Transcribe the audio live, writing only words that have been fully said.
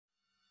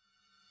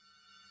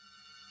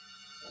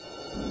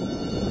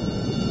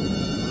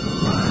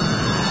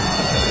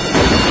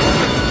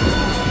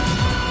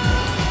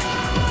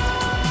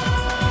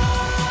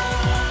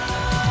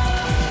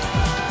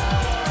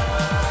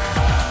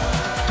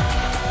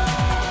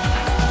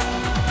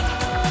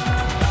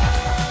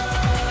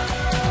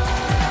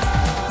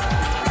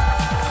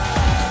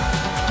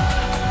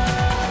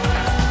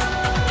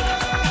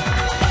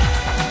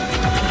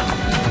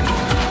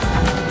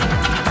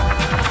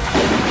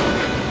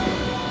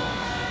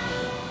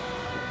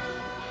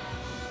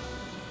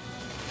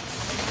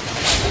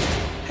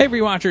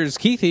Rewatchers,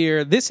 Keith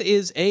here. This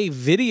is a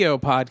video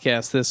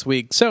podcast this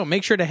week, so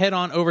make sure to head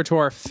on over to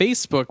our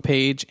Facebook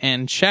page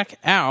and check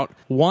out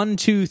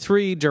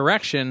 123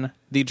 Direction,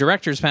 the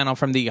director's panel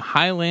from the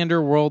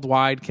Highlander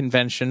Worldwide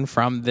Convention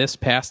from this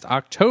past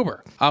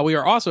October. We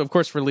are also, of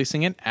course,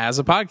 releasing it as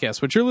a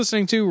podcast, which you're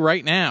listening to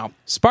right now.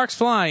 Sparks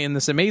fly in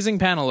this amazing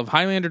panel of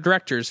Highlander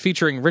directors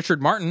featuring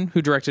Richard Martin,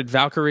 who directed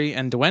Valkyrie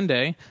and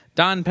Duende,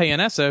 Don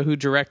Payanessa, who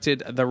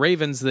directed The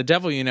Ravens, The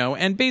Devil You Know,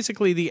 and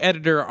basically the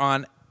editor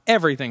on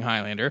everything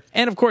Highlander,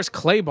 and of course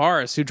Clay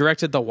Barris, who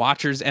directed The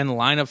Watchers and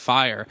Line of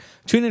Fire.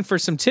 Tune in for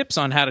some tips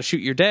on how to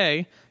shoot your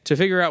day, to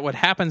figure out what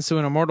happens to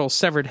an immortal's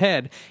severed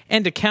head,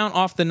 and to count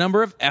off the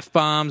number of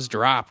F-bombs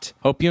dropped.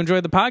 Hope you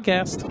enjoy the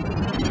podcast.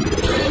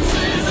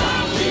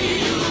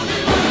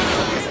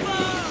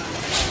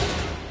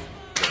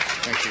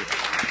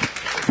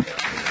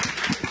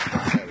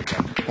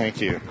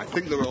 Thank you. I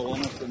think they're all on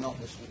if they're not.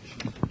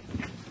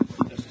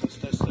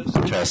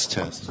 Test.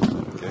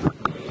 Okay.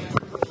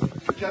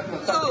 Gentlemen,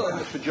 thank you very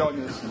much for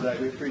joining us today.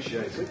 We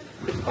appreciate it.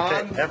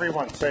 Okay,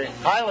 everyone say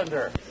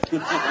Highlander.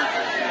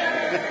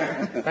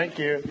 Thank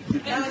you.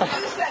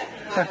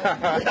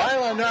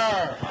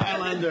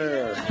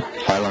 Highlander.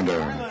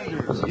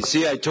 You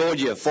see, I told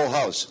you, full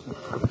house.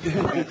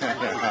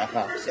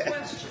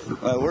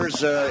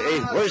 Where's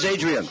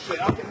Adrian?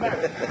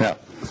 Yeah.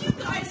 Do you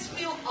guys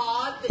feel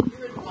odd that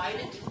you're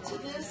invited to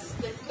this,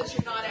 because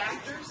you're not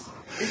actors?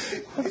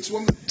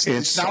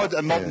 It's now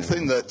a modern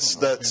thing that's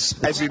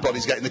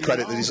everybody's getting the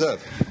credit they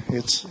deserve.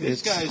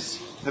 These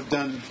guys have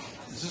done.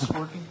 Is this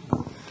working?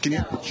 Can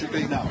you? Should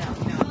be now.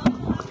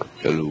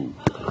 Hello.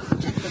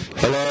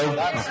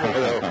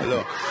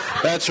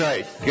 That's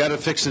right. You got to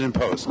fix it in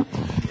post.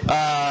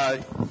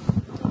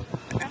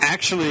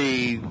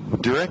 Actually,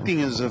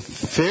 directing is a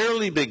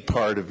fairly big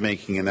part of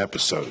making an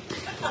episode.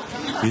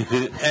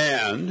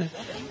 And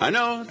I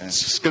know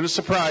it's going to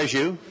surprise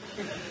you,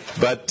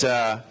 but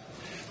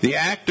the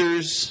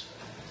actors,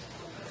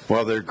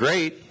 while they're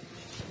great,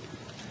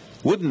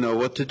 wouldn't know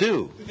what to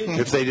do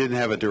if they didn't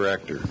have a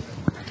director.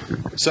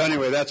 So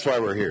anyway, that's why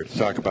we're here, to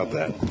talk about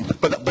that.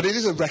 But it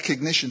is a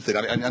recognition thing.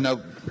 I know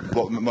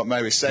what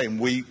Mary's saying.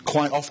 We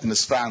quite often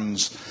as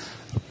fans,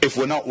 if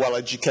we're not well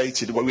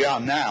educated, well, we are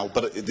now,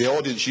 but the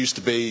audience used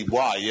to be,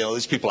 why?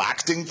 There's people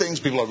acting things,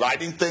 people are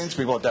writing things,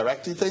 people are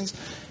directing things.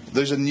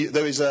 There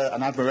is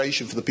an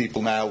admiration for the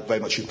people now very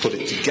much who put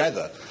it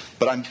together.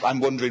 But I'm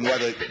wondering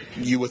whether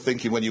you were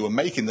thinking when you were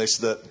making this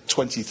that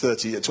 20,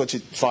 30,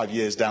 25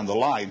 years down the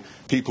line,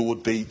 people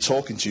would be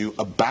talking to you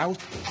about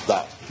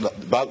that,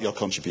 about your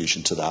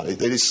contribution to that.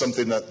 It is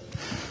something that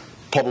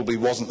probably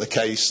wasn't the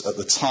case at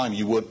the time.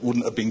 You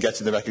wouldn't have been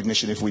getting the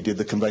recognition if we did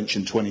the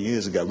convention 20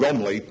 years ago.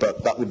 Wrongly,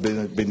 but that would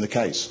have been the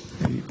case.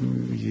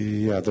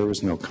 Yeah, there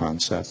was no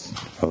concept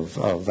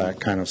of that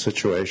kind of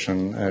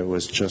situation. It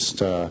was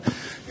just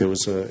it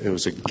was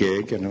a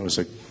gig, and it was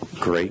a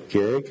great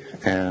gig.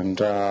 And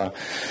for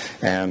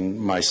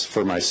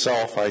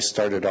myself, I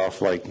started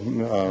off like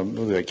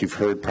you've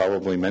heard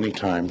probably many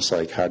times.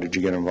 Like, how did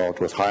you get involved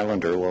with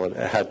Highlander? Well, it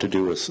had to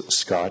do with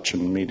Scotch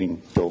and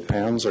meeting Bill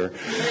Panzer,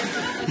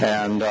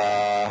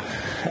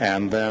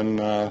 and then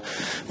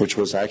which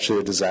was actually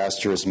a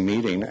disastrous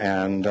meeting.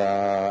 And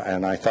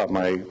I thought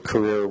my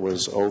career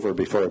was over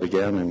before I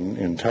began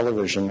in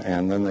television,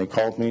 and then they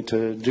called me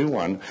to do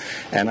one.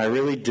 And I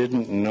really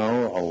didn't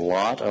know a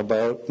lot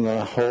about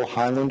the whole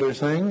Highlander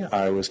thing.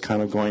 I was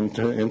kind of going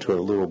into it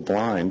a little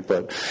blind,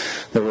 but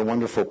there were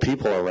wonderful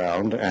people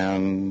around,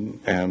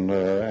 and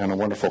a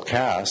wonderful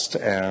cast,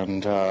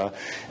 and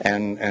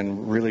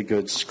really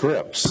good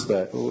scripts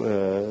that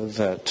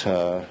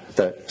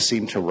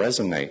seemed to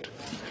resonate,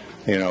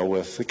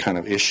 with the kind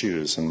of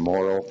issues and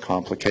moral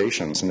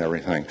complications and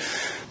everything.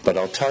 But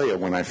I'll tell you,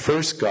 when I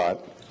first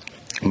got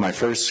my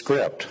first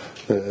script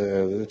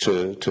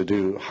to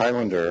do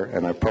Highlander,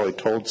 and I probably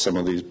told some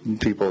of these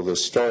people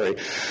this story,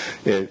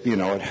 it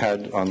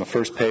had on the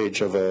first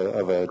page of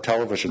a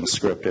television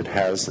script, it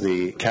has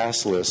the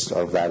cast list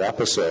of that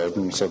episode,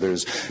 and so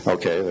there's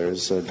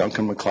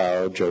Duncan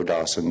MacLeod, Joe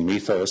Dawson,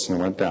 Mythos, and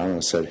I went down and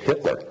it said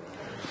Hitler.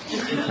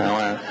 And I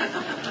went,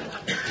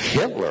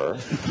 Hitler?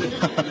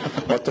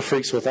 What the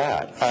freak's with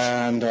that?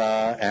 And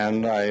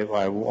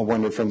I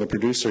wondered from the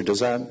producer,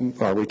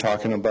 are we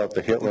talking about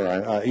the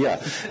Hitler? Yeah,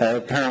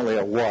 apparently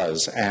it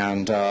was.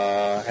 And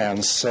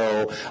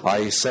so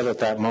I said at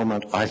that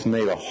moment, I've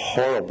made a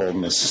horrible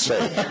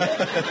mistake.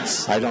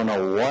 I don't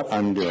know what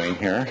I'm doing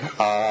here.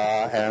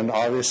 And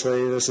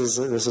obviously this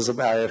is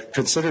about, I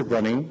considered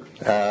running,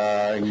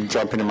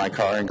 jumping in my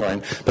car and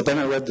going, but then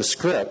I read the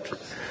script,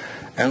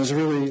 and it was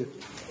really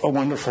a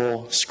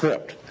wonderful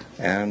script.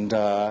 And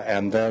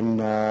then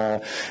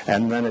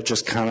it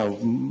just kind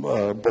of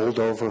bowled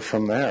over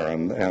from there,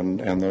 and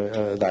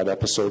that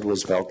episode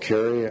was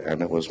Valkyrie,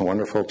 and it was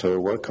wonderful to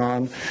work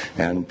on,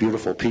 and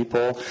beautiful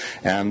people,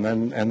 and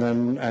then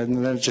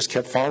it just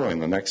kept following.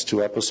 The next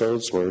two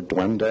episodes were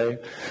Duende,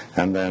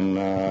 and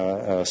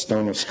then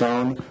Stone of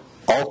Stone,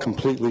 all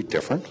completely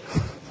different,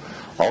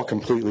 all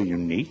completely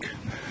unique.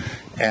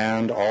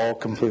 and all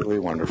completely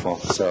wonderful.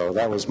 So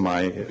that was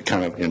my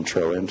kind of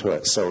intro into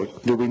it. So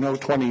do we know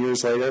 20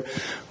 years later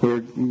we're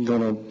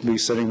going to be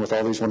sitting with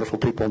all these wonderful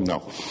people?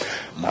 No.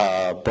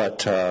 But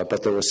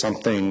there was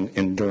something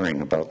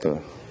enduring about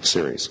the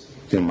series,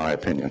 in my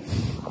opinion.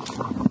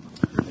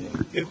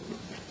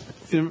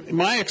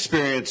 My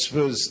experience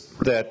was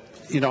that,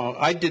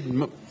 I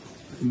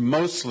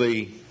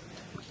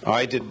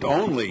did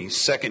only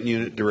second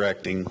unit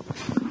directing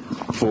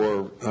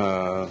for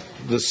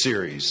the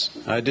series.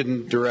 I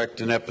didn't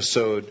direct an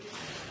episode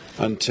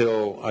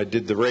until I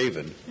did The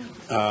Raven.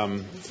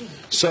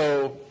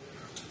 So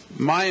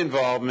my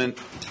involvement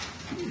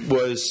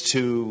was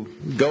to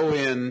go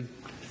in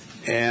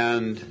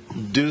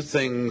and do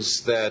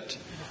things that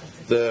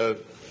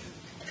the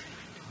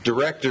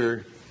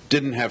director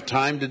didn't have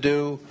time to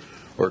do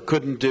or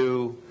couldn't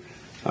do.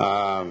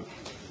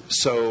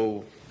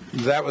 So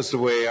that was the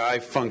way I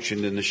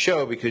functioned in the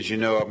show because,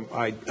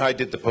 I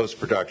did the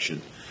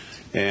post-production.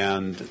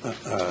 And,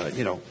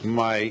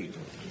 my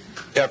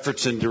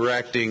efforts in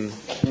directing,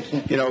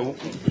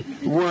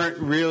 weren't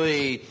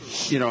really,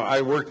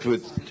 I worked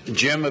with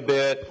Jim a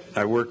bit.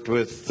 I worked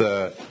with,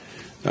 a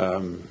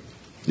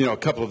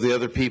couple of the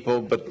other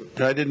people, but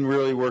I didn't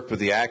really work with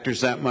the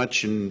actors that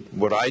much in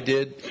what I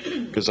did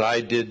because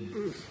I did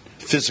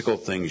physical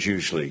things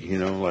usually,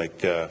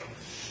 like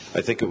I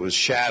think it was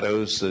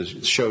Shadows, the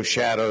show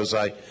Shadows.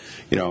 I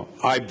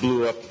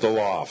blew up the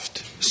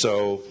loft,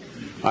 so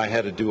I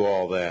had to do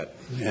all that,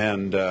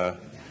 and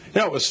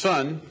it was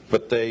fun.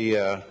 But they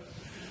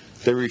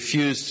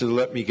refused to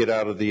let me get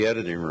out of the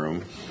editing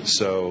room,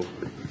 so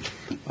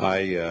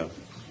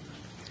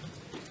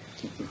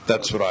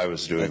that's what I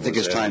was doing. I think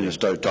it's time to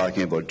start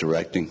talking about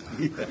directing.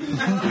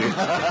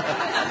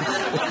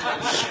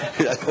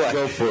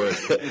 Go for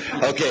it.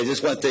 Okay,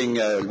 just one thing.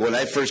 When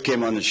I first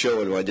came on the show,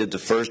 and when I did the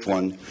first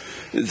one,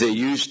 they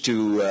used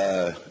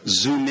to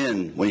zoom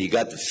in when you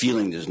got the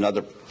feeling there's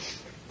another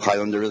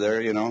Highlander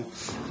there,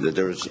 that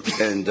there was,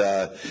 and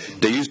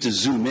they used to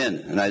zoom in,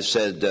 and I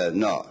said,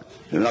 no,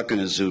 they're not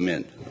going to zoom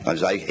in.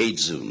 I hate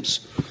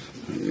zooms.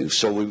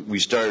 So we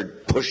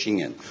started pushing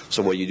in.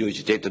 So what you do is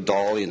you take the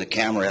dolly and the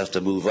camera has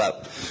to move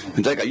up.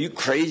 And like, are you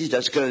crazy?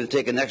 That's going to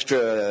take an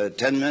extra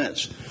 10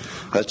 minutes.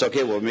 That's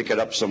okay. We'll make it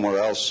up somewhere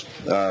else.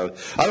 I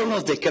don't know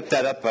if they kept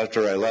that up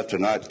after I left or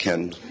not,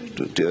 Ken.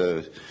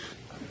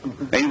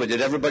 Anyway,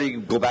 did everybody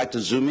go back to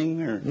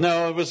zooming? Or?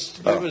 No, it was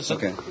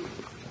okay.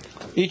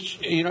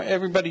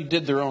 Everybody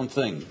did their own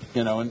thing,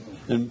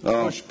 and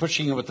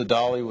pushing it with the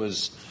dolly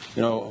was,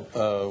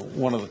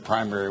 one of the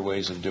primary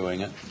ways of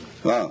doing it.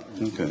 Oh,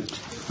 okay.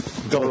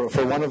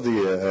 For one of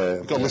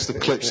the Got a list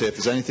of clips here. If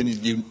there's anything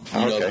you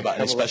know about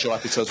any special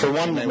episodes. For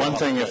one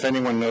thing, if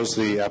anyone knows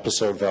the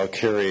episode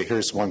Valkyrie,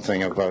 here's one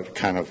thing about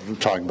kind of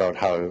talking about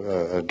how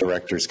a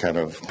director's kind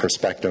of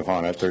perspective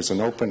on it. There's an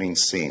opening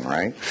scene,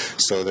 right?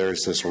 So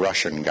there's this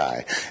Russian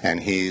guy, and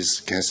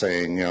he's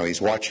saying,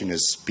 he's watching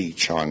his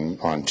speech on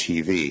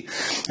TV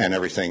and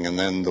everything, and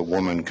then the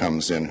woman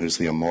comes in who's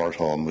the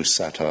immortal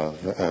Musetta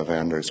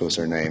Vanders was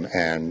her name,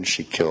 and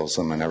she kills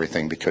him and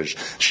everything because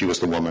she was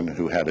the woman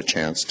who had a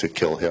chance to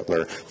kill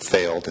Hitler,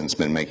 failed, and has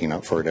been making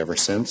up for it ever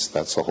since.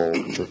 That's the whole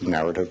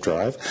narrative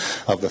drive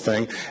of the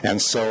thing.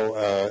 And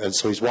so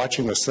he's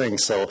watching this thing.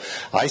 So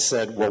I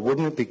said, well,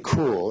 wouldn't it be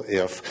cool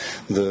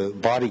if the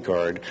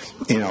bodyguard,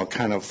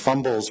 kind of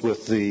fumbles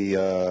with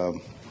the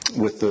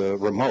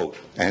remote,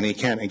 and he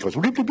goes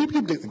beep, beep, beep,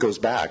 beep, goes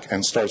back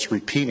and starts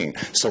repeating.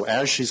 So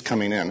as she's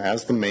coming in,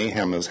 as the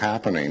mayhem is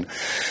happening,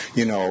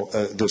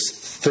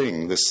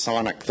 this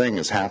sonic thing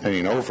is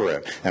happening over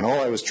it. And all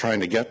I was trying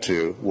to get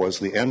to was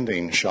the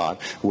ending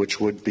shot, which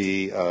would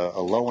be a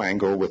low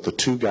angle with the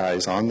two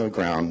guys on the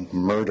ground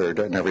murdered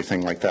and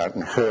everything like that,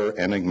 and her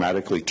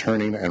enigmatically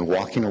turning and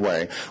walking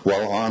away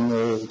while on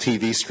the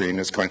TV screen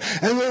is going,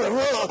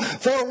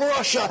 for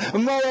Russia,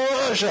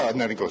 Russia, and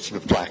then he goes to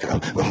the black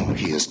and oh,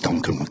 he is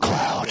Duncan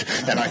MacLeod.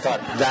 And I thought,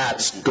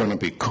 that's going to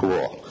be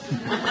cool.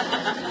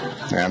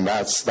 And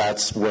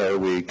that's where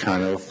we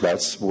kind of,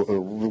 that's what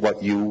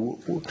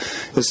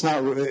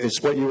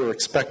it's what you were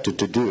expected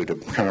to do, to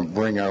kind of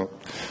bring out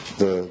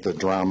the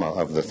drama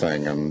of the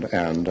thing. And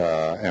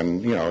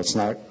it's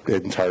not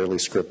entirely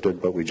scripted,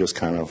 but we just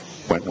kind of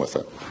went with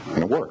it.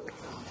 And it worked,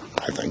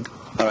 I think.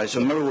 All right, so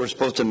remember we're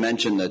supposed to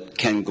mention that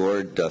Ken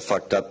Gord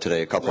fucked up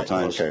today a couple of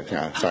times. Okay,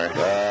 yeah, sorry.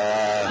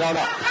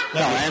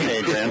 No, and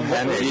Adrian.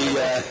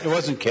 It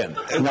wasn't Ken.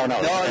 No,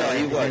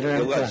 he was.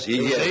 It was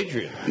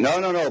Adrian.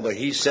 No, but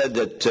he said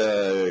that,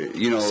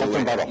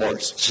 something about a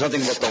horse.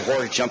 Something about the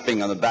horse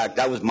jumping on the back.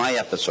 That was my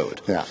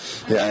episode. Yeah.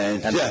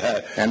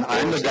 And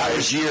I'm the guy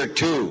who's year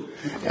 2.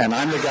 And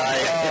I'm the guy.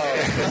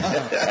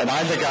 And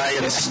I'm the guy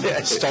in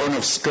Stone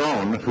of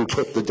Scone who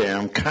put the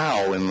damn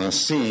cow in the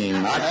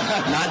scene,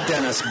 not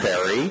Dennis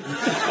Barry.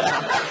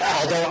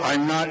 Although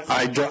I'm not.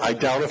 I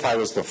doubt if I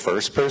was the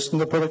first person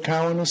to put a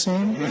cow in the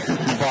scene,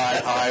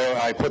 but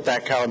I put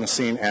that cow in the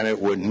scene, and it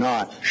would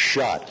not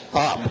shut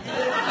up.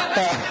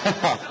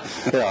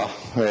 Yeah,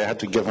 I had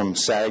to give him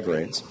SAG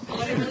rates.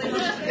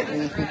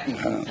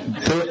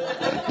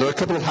 There are a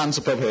couple of hands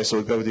up over here, so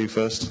we'll go with you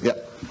first. Yeah.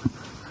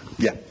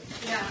 Yeah.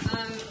 Yeah,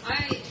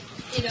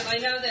 I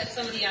know that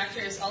some of the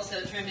actors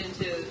also turned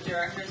into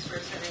directors for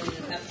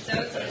certain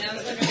episodes, and I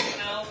was wondering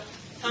how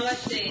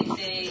much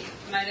they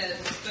might have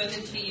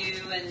spoken to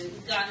you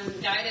and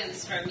gotten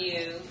guidance from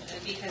you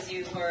because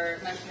you were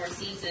much more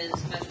seasoned,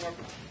 much more,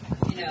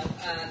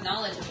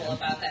 knowledgeable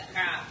about that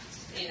craft.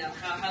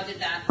 How did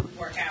that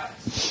work out?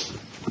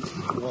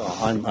 Well,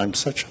 I'm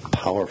such a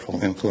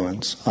powerful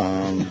influence.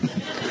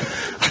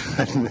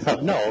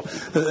 No.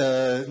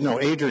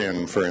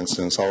 Adrian, for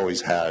instance,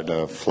 always had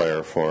a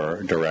flair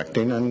for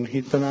directing, and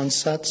he'd been on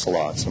sets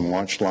lots and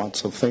watched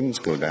lots of things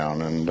go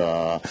down, and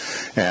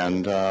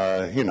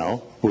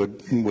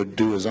would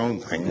do his own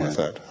thing with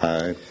it.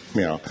 I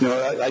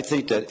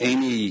think that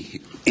any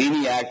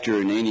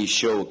actor in any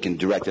show can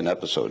direct an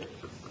episode.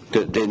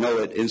 They know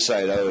it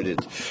inside out,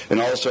 and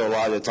also a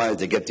lot of the times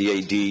they get the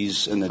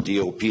ADs and the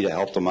DOP to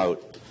help them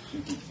out.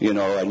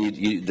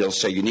 They'll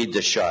say you need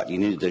this shot, you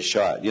need this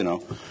shot. It's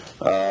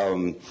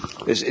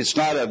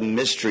not a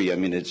mystery. I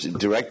mean,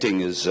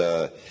 directing is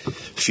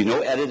if you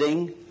know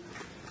editing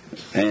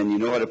and you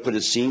know how to put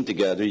a scene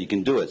together, you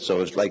can do it.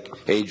 So it's like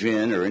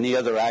Adrian or any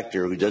other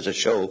actor who does a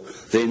show,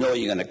 they know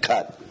you're going to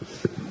cut.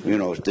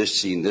 This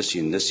scene, this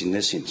scene, this scene,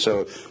 this scene.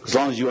 So as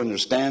long as you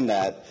understand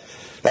that.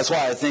 That's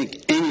why I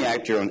think any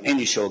actor on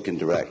any show can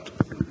direct.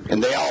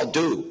 And they all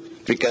do,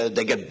 because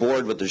they get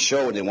bored with the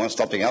show and they want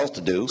something else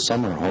to do.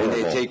 Some are horrible.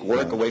 And they take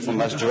work away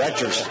from us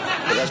directors.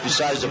 But that's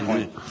besides the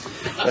point.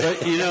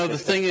 But, the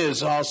thing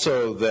is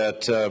also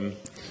that,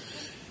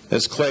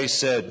 as Clay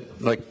said,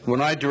 like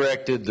when I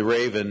directed The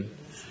Raven,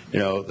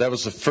 that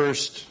was the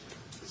first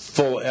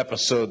full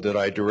episode that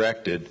I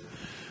directed.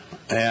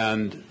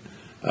 And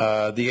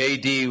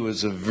the AD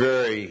was a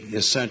very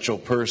essential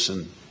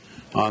person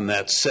on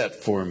that set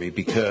for me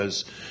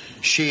because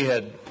she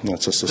had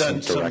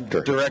assistant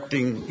director.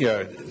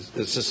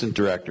 Assistant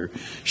director.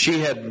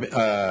 She had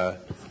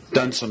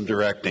done some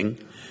directing,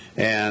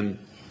 and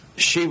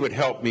she would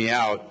help me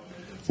out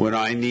when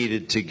I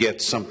needed to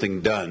get something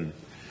done.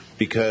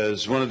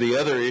 Because one of the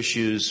other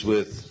issues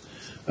with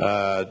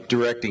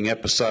directing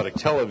episodic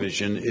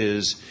television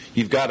is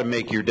you've got to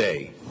make your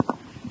day.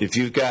 If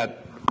you've got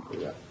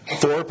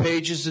 4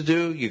 pages to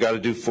do, you got to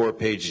do 4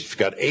 pages. If you've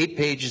got 8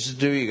 pages to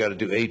do, you got to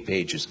do 8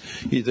 pages.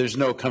 There's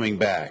no coming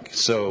back.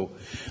 So,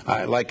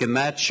 like in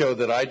that show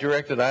that I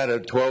directed, I had a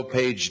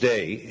 12-page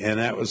day, and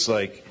that was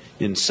like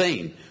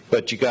insane.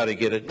 But you got to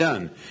get it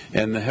done,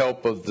 and the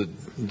help of the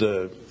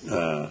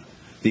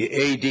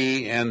AD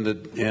and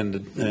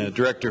the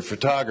director of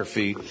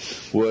photography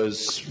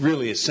was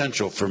really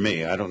essential for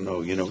me. I don't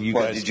know, you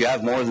guys. Did you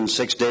have more than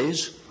 6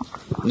 days?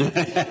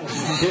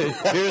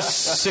 Here's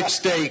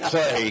 6-day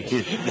Clay. I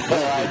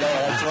know,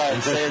 that's why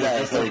I'm saying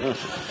that. It's like,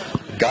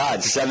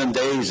 God, 7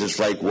 days is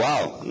like,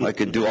 wow, I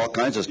could do all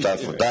kinds of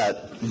stuff with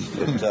that.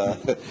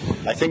 But,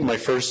 I think my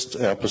first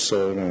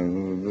episode,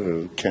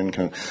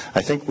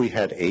 I think we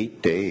had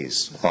 8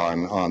 days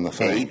on the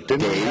thing. 8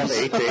 Didn't days? we have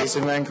 8 days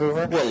in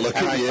Vancouver? Well, look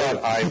at you. I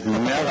thought I've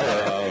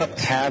never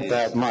had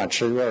that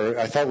much.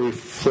 I thought we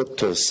flipped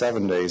to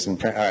 7 days.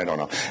 I don't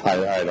know.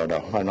 I don't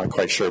know. I'm not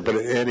quite sure. But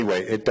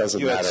anyway, it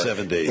doesn't matter. You had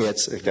 7 days.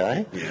 It's a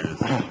guy?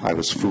 Yeah. I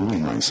was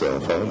fooling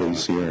myself all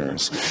these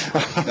years.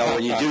 No,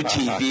 when you do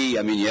TV,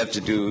 I mean, you have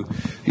to do,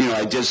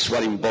 I did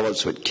Sweating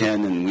Bullets with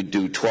Ken, and we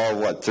do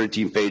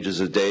 13 pages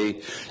a day.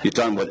 You're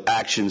talking about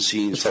action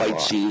scenes, fight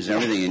scenes, and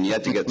everything, and you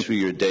have to get through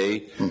your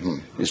day.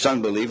 Mm-hmm. It's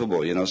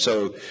unbelievable,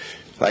 So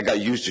I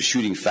got used to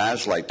shooting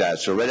fast like that.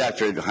 So right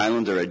after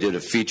Highlander, I did a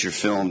feature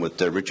film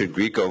with Richard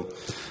Grieco,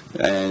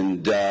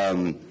 and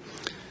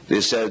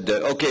they said,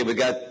 okay, we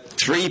got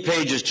 3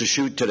 pages to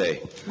shoot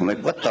today. I'm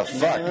like, what the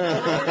fuck?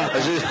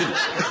 I said,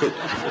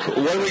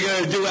 what are we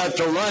going to do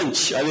after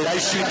lunch? I mean, I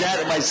shoot that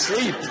in my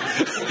sleep.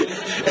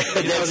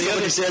 And then the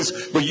other says,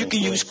 well, you can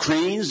use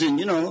cranes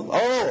and,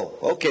 oh,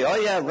 okay, oh,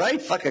 yeah,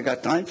 right, fuck, I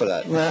got time for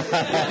that.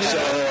 So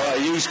I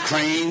use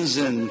cranes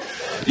and,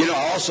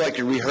 also I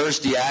can rehearse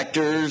the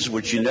actors,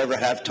 which you never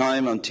have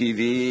time on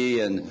TV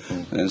and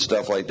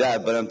stuff like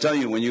that. But I'm telling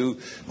you, when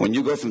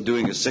you go from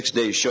doing a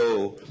 6-day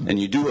show and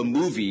you do a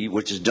movie,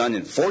 which is done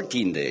in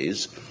 14 days,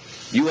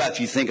 you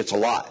actually think it's a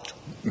lot.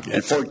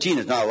 And 14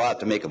 is not a lot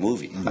to make a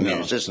movie. I mean,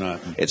 it's just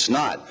not. It's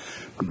not.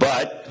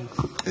 But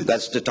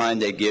that's the time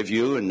they give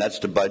you, and that's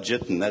the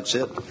budget, and that's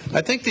it.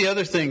 I think the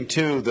other thing,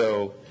 too,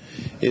 though,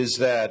 is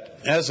that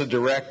as a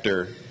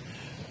director,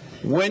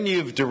 when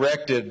you've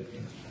directed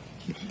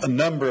a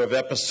number of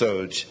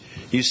episodes,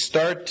 you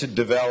start to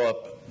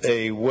develop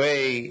a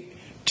way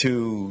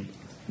to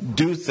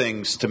do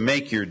things to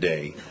make your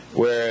day.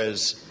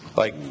 Whereas,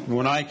 like,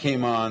 when I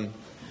came on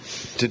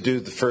to do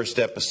the first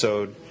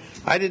episode,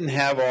 I didn't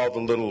have all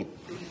the little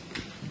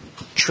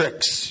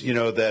tricks,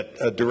 that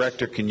a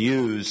director can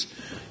use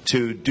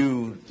to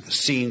do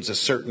scenes a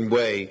certain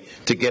way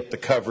to get the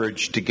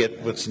coverage, to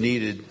get what's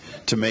needed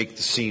to make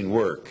the scene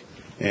work.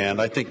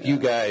 And I think you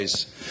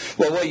guys...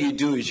 Well, what you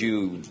do is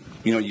you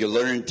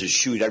learn to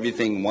shoot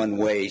everything one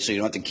way so you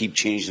don't have to keep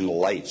changing the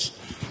lights.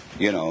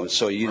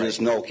 So you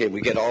just know, okay, we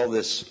get all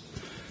this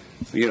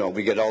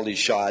we get all these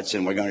shots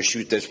and we're going to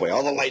shoot this way.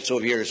 All the lights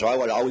over here. So I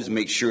would always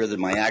make sure that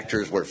my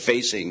actors were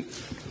facing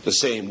the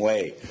same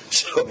way.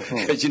 So,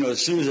 because,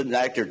 as soon as an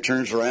actor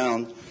turns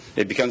around,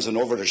 it becomes an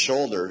over the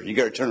shoulder. You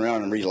got to turn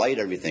around and relight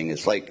everything.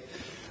 It's like,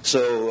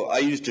 so I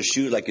used to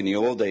shoot like in the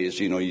old days,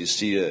 you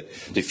see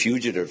The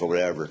Fugitive or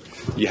whatever.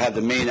 You have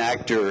the main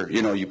actor,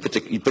 you put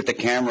the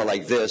camera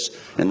like this,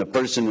 and the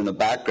person in the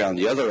background,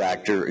 the other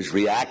actor, is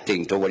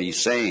reacting to what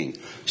he's saying.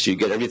 So you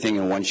get everything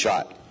in one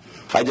shot.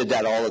 I did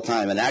that all the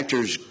time. And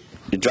actors,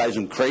 it drives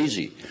them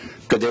crazy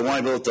because they want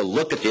to be able to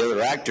look at the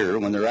other actor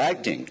when they're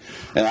acting.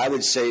 And I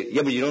would say,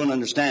 yeah, but you don't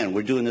understand.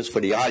 We're doing this for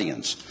the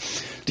audience.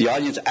 The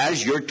audience,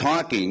 as you're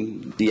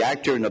talking, the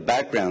actor in the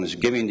background is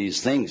giving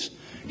these things.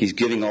 He's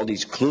giving all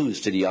these clues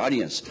to the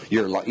audience.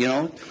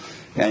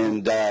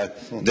 And then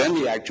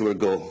the actor would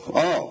go,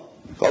 oh,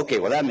 okay,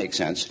 well, that makes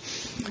sense.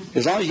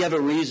 As long as you have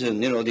a reason,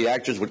 the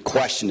actors would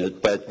question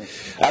it. But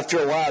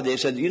after a while, they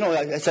said,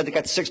 I said, I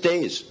got 6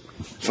 days.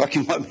 What do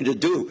you want me to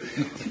do?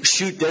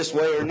 Shoot this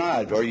way or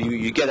not? Or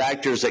you get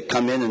actors that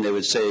come in and they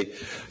would say,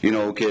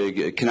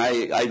 okay, can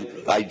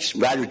I'd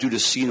rather do the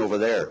scene over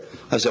there.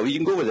 I said, well, you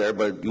can go over there,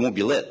 but you won't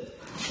be lit.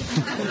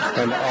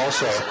 And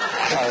also,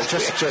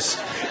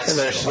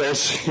 there's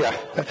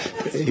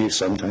you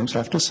sometimes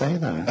have to say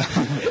that.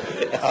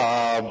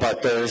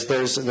 But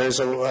there's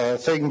a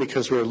thing,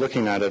 because we were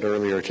looking at it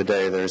earlier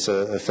today. There's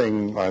a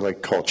thing I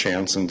like called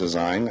chance in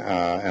design,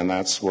 and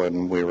that's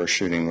when we were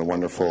shooting the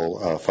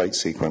wonderful fight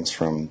sequence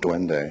from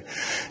Duende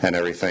and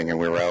everything, and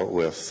we were out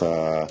with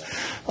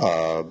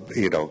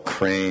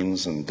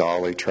cranes and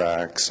dolly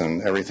tracks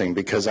and everything,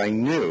 because I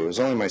knew it was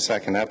only my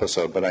second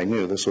episode, but I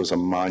knew this was a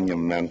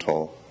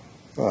monumental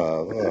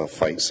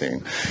fight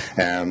scene,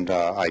 and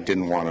I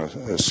didn't want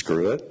to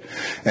screw it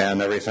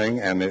and everything,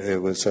 and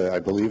it was I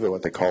believe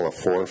what they call a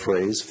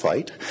 4-phrase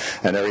fight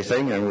and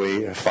everything,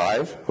 and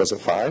five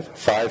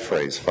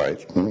phrase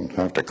fight. I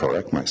have to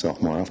correct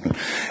myself more often,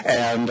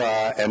 and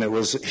it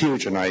was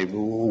huge. And I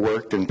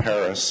worked in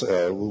Paris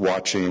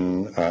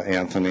watching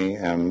Anthony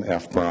and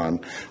F.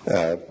 Braun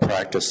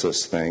practice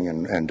this thing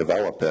and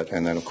develop it,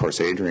 and then of course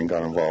Adrian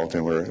got involved,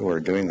 and we're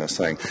doing this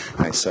thing,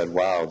 and I said,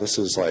 wow, this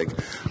is like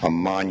a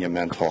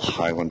monumental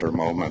Highlander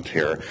moment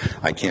here.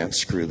 I can't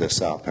screw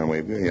this up. And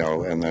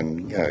and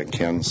then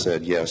Ken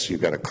said, yes, you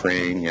got a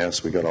crane.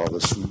 Yes, we got all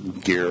this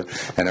gear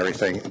and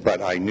everything.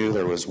 But I knew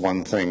there was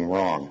one thing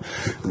wrong,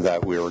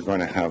 that we were going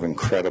to have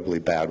incredibly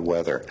bad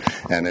weather.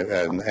 And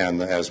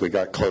as we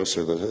got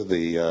closer,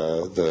 the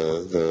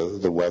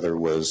weather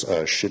was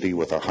shitty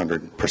with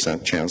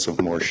 100% chance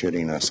of more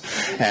shittiness.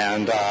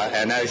 And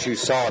as you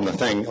saw in the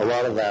thing, a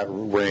lot of that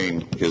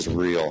rain is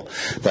real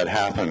that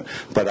happened.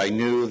 But I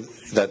knew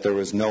that there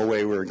was no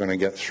way we were going to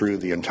get through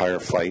the entire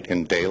fight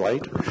in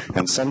daylight.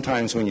 And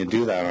sometimes when you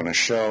do that on a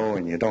show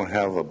and you don't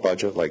have a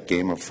budget like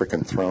Game of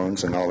Frickin'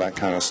 Thrones and all that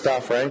kind of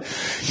stuff, right,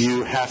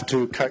 you have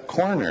to cut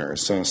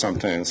corners. So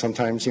sometimes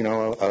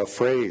a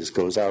phrase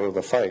goes out of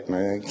the fight, and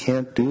I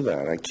can't do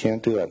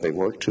that. They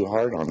worked too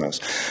hard on this.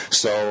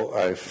 So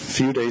a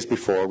few days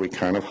before, we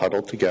kind of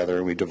huddled together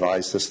and we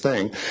devised this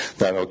thing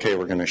that, okay,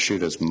 we're going to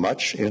shoot as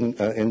much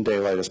in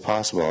daylight as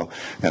possible,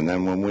 and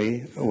then when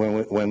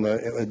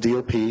the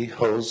DOP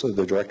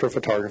the director of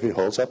photography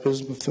holds up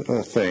his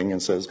thing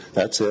and says,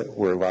 that's it,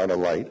 we're out of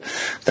light,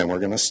 then we're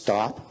going to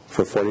stop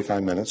for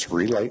 45 minutes,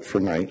 relight for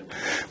night.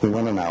 We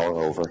went an hour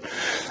over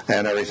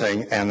and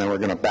everything, and then we're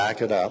going to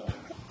back it up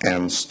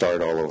and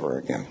start all over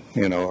again,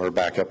 or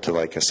back up to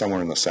like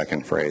somewhere in the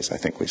second phrase, I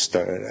think we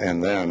started.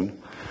 And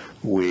then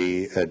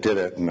we did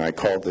it, and I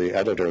called the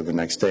editor the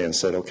next day and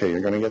said, okay, you're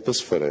going to get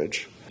this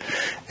footage,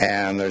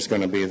 and there's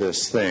going to be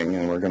this thing,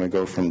 and we're going to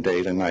go from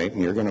day to night,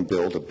 and you're going to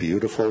build a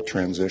beautiful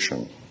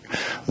transition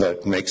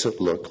that makes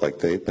it look like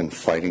they've been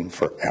fighting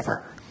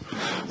forever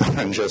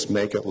and just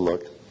make it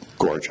look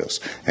gorgeous.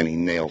 And he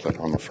nailed it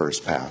on the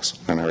first pass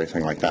and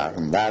everything like that.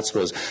 And that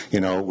was,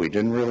 we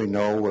didn't really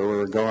know where we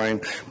were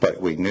going, but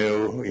we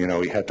knew,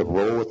 we had to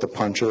roll with the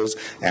punches.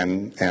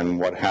 And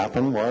what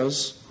happened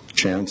was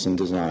chance and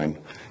design.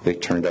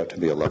 It turned out to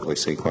be a lovely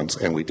sequence,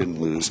 and we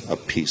didn't lose a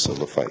piece of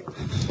the fight.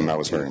 And that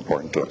was very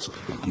important to us.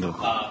 And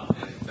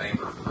thank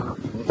you for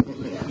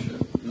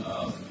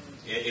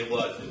it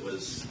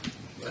was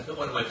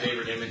one of my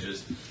favorite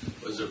images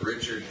was of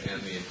Richard and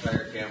the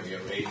entire camera. You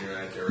have Adrian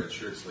right there in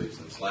shirt sleeves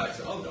and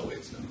slacks. Oh, no,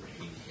 it's not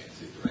raining. You can't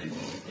see the rain.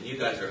 And you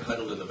guys are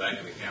huddled in the back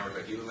of the camera,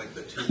 but you look like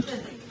the two.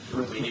 I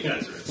mean, you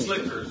guys are in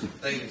slickers and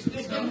things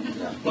and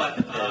stuff.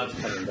 But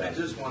I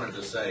just wanted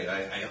to say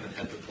I haven't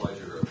had the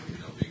pleasure of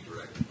being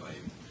directed by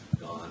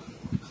Don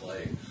or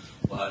Clay.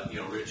 But,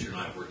 Richard and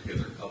I have worked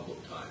together a couple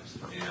of times,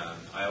 and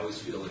I always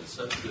feel in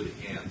such good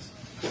hands.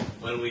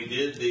 When we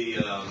did the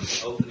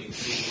opening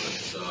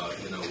sequence,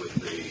 with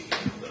the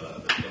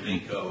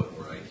flamenco and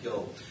where I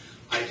killed,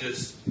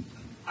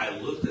 I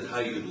looked at how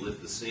you'd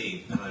lit the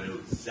scene, and I knew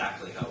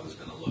exactly how it was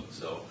going to look.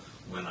 So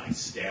when I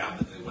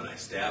stabbed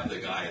the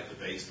guy at the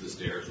base of the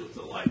stairs with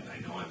the light, I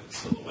know I'm in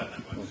silhouette.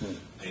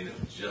 I know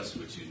just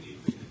what you need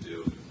me to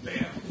do.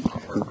 Bam,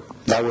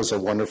 perfect. That was a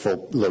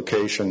wonderful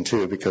location,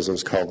 too, because it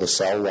was called the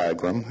Salle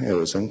Wagram. It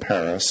was in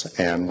Paris.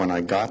 And when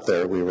I got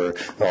there, we were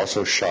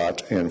also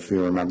shot, and if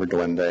you remember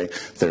Duende,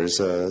 there's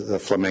the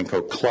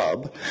Flamenco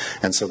Club.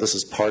 And so this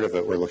is part of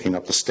it. We're looking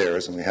up the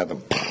stairs, and we had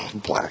them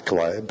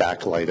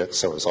backlight it,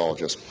 so it was all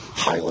just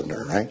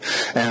Highlander, right?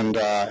 And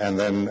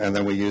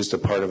then we used a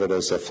part of it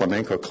as a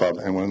Flamenco Club.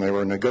 And when they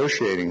were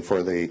negotiating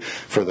for the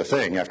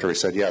thing, after we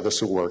said, yeah,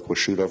 this will work, we'll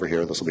shoot over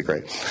here, this will be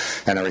great,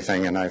 and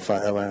everything, and I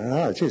went,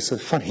 oh, geez,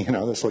 it's funny,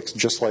 this looks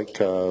just like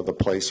the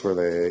place where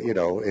they,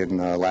 in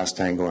Last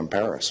Tango in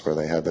Paris, where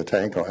they had the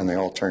tango, and they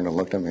all turned and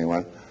looked at me and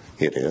went,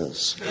 it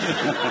is. And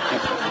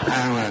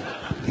I went,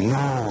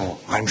 no,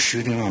 I'm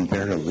shooting on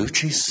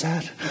Bertolucci's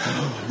set?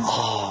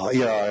 Oh,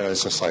 it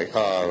was just like,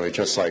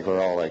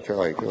 we're all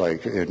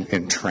like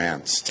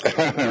entranced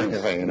and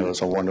everything, and it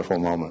was a wonderful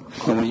moment.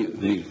 Because we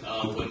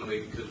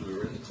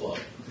were in the club,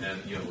 and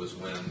it was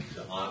when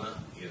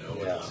Anna,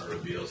 when Anna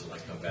reveals, and I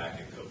come back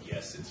and go,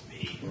 yes, it's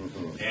me.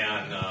 Mm-hmm.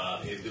 And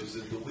it was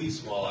in the wee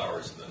small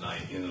hours of the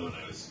night, and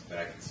I was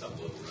back in some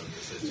little room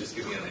that says, just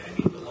give me I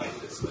need to light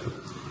this thing.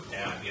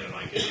 And,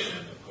 I get in,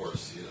 and of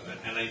course,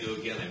 and I knew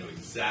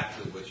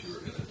exactly what you were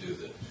going to do.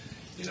 That,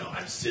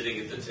 I'm sitting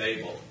at the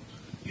table,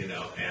 and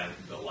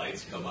the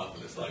lights come up,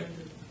 and it's like,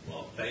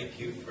 well, thank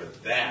you for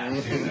that.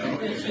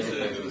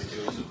 It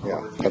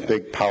was a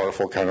big,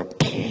 powerful kind of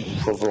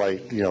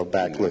light,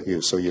 backlit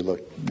you, so you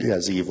look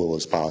as evil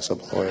as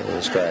possible. It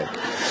was great.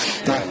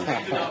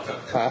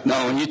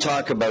 No, when you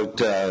talk about,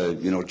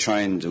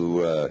 trying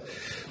to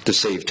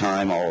save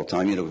time all the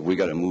time, we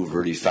got to move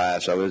really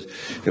fast.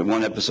 In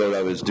one episode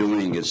I was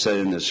doing, it said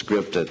in the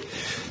script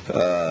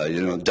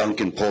that,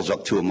 Duncan pulls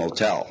up to a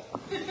motel.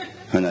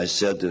 And I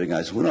said to the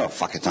guys, we don't have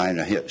fucking time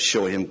to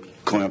show him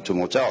going up to a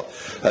motel.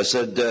 I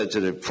said to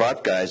the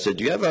prop guy, I said,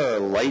 do you have a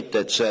light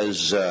that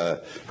says,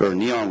 or a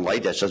neon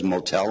light that says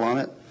motel on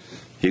it?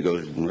 He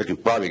goes, I can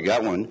probably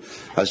get one.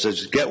 I said,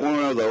 get one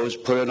of those,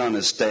 put it on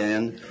a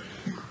stand.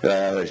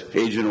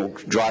 Agent will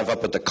drive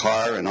up at the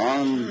car, and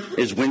on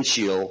his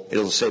windshield,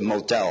 it'll say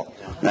motel.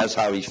 And that's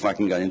how he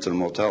fucking got into the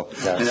motel.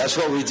 And that's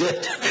what we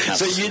did.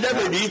 So you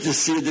never need to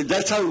see that.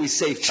 That's how we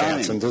save time.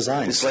 Chance and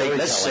design. It's like,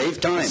 let's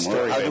save time.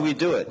 How do we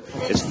do it?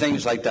 It's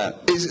things like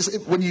that.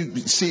 When you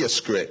see a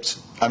script,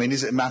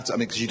 is it matter?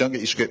 Because you don't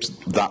get your scripts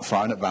that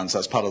far in advance.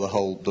 That's part of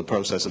the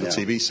process of a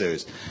TV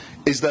series.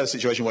 Is there a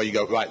situation where you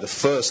go, right, the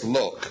first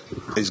look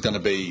is going to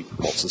be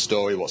what's the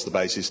story, what's the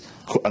basis,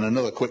 and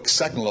another quick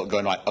second look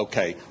going, right,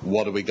 okay,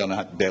 what are we going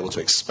to be able to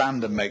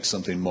expand and make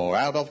something more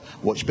out of?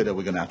 Which bit are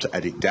we going to have to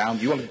edit down?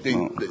 You want to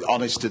be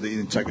honest to the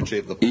integrity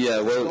of the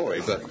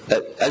story.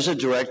 But as a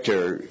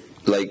director,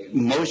 like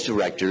most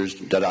directors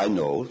that I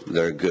know,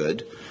 they're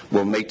good,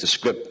 will make the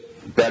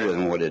script better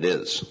than what it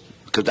is,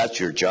 because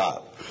that's your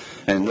job.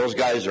 And those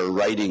guys are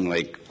writing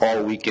like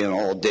all weekend,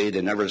 all day.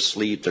 They never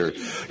sleep.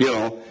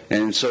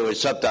 And so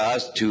it's up to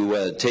us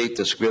to take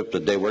the script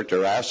that they worked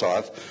their ass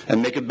off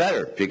and make it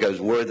better,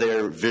 because we're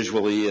there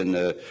visually, and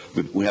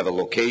we have a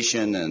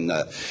location, and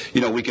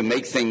we can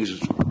make things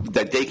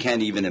that they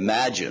can't even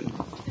imagine,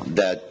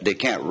 that they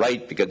can't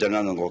write because they're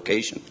not on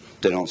location.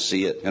 They don't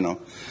see it.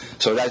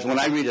 So that's when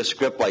I read a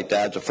script like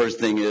that. The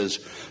first thing is,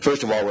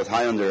 first of all, with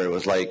Highlander, it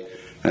was like.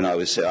 And I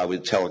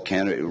would tell a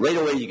candidate, right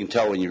away you can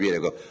tell when you read it, I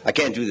go, I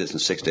can't do this in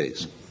 6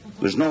 days.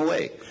 There's no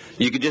way.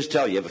 You could just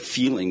tell, you have a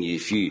feeling, you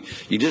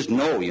just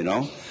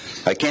know,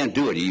 I can't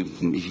do it.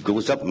 He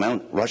goes up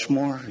Mount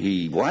Rushmore,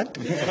 what?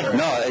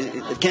 No,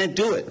 I can't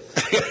do it.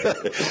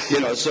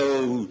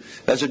 So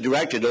as a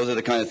director, those are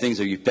the kind of things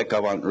that you pick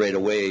up on right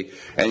away,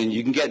 and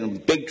you can get in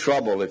big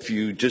trouble if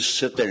you just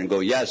sit there and go,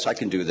 yes, I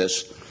can do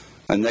this.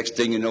 And next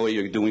thing you know,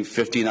 you're doing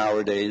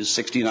 15-hour days,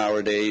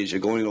 16-hour days. You're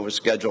going over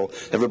schedule.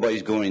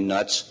 Everybody's going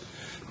nuts.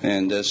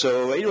 And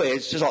so anyway,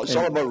 it's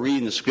all about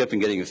reading the script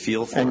and getting a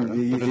feel for it.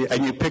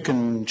 And you pick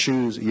and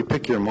choose. You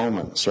pick your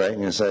moments, right?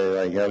 And you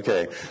say, like,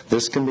 okay,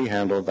 this can be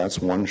handled. That's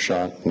one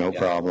shot, no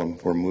problem.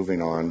 We're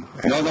moving on.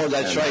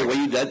 That's right.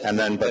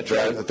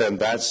 Then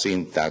that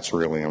scene, that's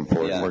really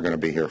important. Yeah. We're going to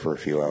be here for a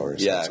few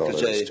hours. Yeah, that's all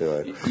there is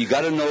to it. You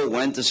got to know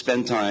when to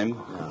spend time,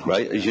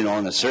 right? As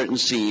on a certain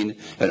scene,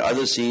 and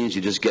other scenes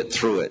you just get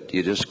through it.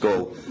 You just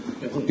go,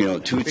 2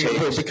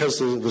 takes. Because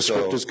the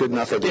script is good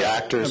enough that the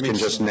actors can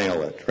just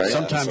nail it, right?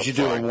 Sometimes you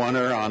do a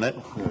oneer on it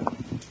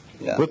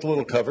with a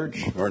little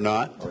coverage or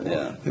not.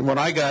 Yeah. And when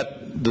I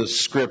got the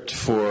script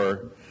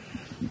for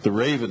the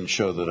Raven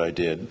show that I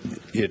did,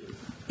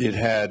 we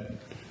had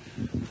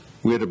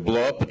to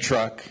blow up a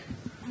truck,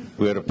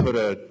 we had to put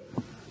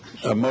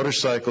a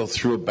motorcycle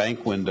through a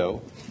bank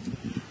window,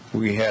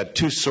 we had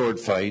 2 sword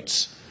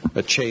fights,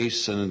 a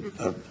chase and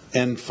an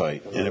end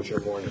fight. And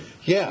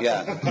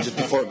just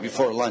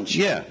before lunch.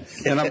 Yeah,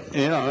 and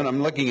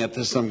I'm looking at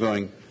this and I'm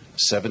going,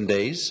 7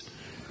 days.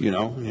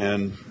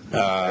 And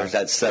there's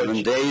that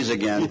 7 days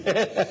again.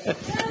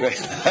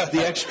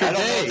 The extra day. I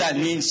don't know what that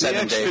means.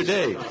 7 days.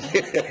 The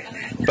extra day.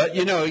 But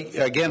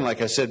again,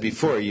 like I said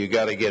before, you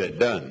got to get it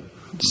done.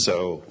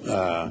 So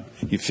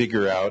you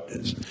figure out,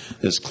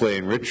 as Clay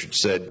and Richard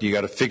said, you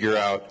got to figure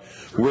out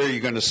where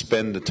you're going to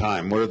spend the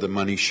time. What are the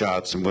money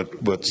shots, and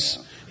what's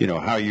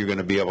how you're going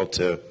to be able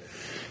to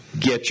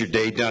get your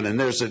day done. And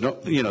there's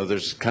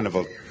there's kind of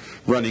a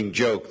running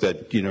joke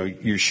that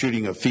you're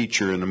shooting a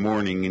feature in the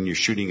morning and you're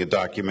shooting a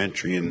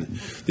documentary in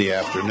the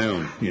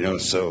afternoon.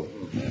 So.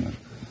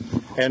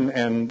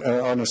 And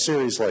on a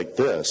series like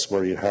this,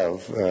 where you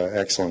have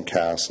excellent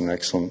cast and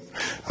excellent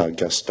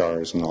guest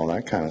stars and all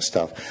that kind of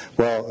stuff,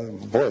 well,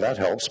 boy, that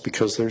helps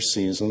because they're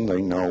seasoned.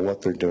 They know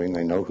what they're doing.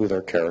 They know who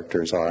their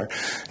characters are,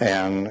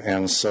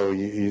 and so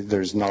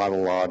there's not a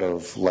lot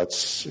of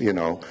let's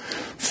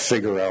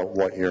figure out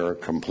what your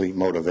complete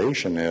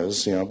motivation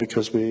is,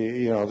 because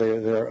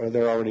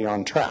they're already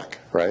on track,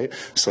 right?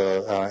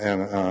 So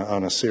and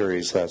on a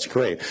series, that's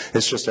great.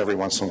 It's just every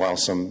once in a while,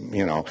 some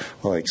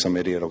some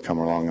idiot will come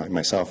along like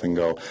myself and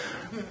go,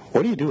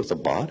 what do you do with the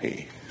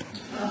body?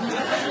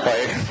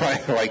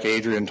 Like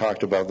Adrian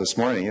talked about this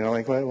morning,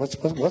 what's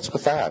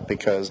with that?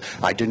 Because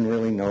I didn't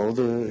really know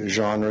the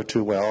genre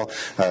too well.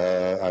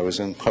 I was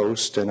in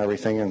post and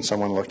everything, and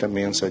someone looked at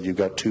me and said, "You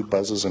got 2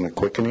 buzzes and a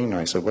quickening." And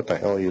I said, "What the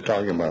hell are you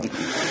talking about?"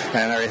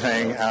 And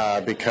everything,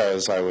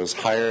 because I was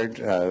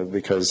hired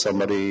because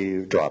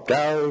somebody dropped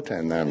out,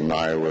 and then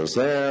I was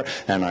there,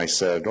 and I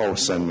said, "Oh,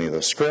 send me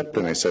the script."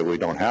 And they said, "We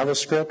don't have a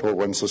script." "Well,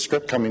 when's the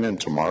script coming in?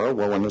 Tomorrow."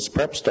 "Well, when does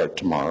prep start?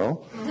 Tomorrow."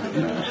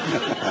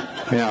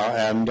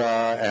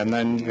 And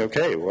then,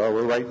 okay, well,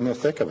 we're right in the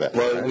thick of it.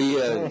 Well,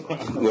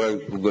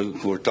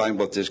 we're talking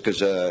about this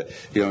because,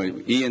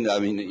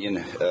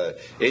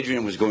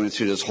 Adrian was going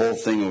through this whole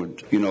thing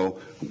of,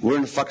 where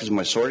in the fuck does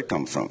my sword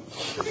come from?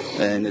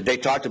 And they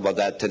talked about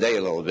that today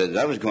a little bit, and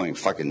I was going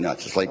fucking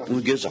nuts. It's like,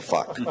 who gives a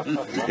fuck?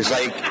 It's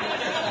like,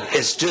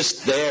 it's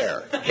just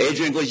there.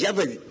 Adrian goes, yeah,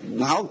 but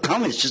how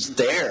come it's just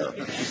there?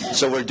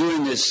 So we're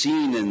doing this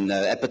scene in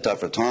Epitaph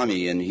for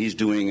Tommy, and he's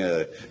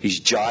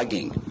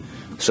jogging.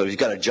 So he's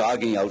got a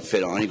jogging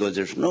outfit on. He goes,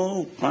 there's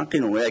no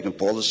fucking way I can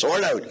pull the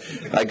sword out.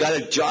 I got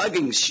a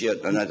jogging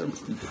shit. And I said,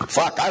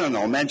 fuck, I don't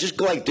know, man. Just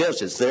go like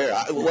this. It's there.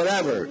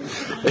 Whatever.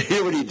 You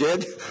know what he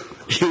did?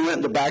 He went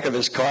in the back of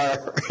his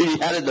car. He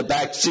had it in the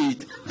back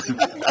seat.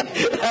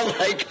 I'm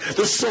like,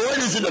 the sword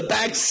is in the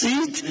back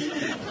seat?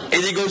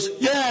 And he goes,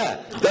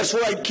 yeah, that's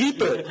where I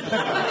keep it.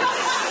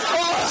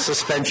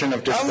 Suspension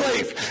of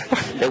disbelief.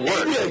 It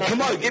worked.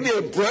 Come on, give me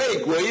a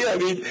break, will you? I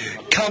mean,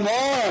 come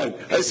on.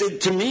 I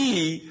said, to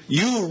me,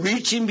 you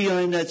reaching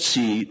behind that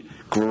seat,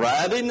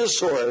 grabbing the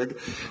sword,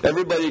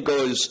 everybody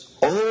goes,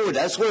 oh,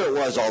 that's where it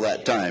was all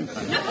that time.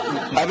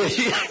 I mean,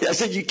 I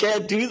said, you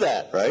can't do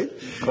that, right?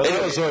 Well,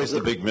 that was always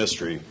the big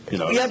mystery.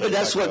 Yeah, but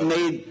that's what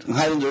made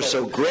Highlander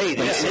so great.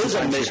 It is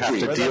a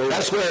mystery.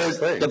 That's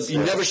where you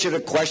never should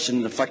have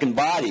questioned the fucking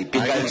body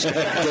because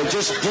they'll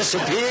just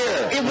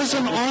disappear. It was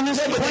an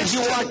honest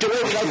question. You walked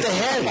away without the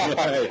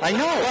head. I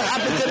know. What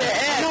happened to the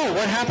head? No,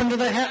 what happened to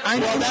the head? I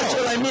know. Well, that's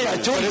what I mean. I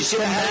told you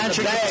should have had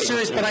the bag.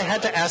 Serious, but I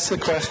had to ask the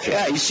question.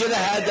 Yeah, you should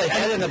have had the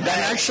head in the bag.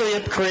 And actually,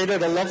 it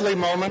created a lovely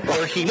moment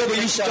where he... but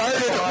you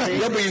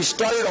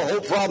started a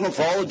whole problem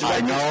for all the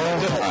directors.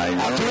 I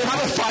know. Do we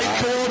have a fight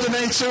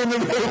coordinator in the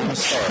room?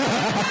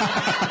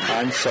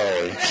 I'm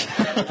sorry.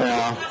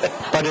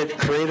 But it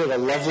created a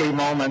lovely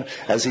moment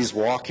as he's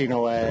walking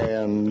away,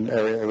 and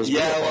it was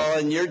beautiful. Well,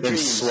 in your dreams.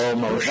 In slow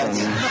motion.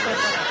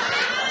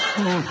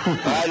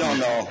 I don't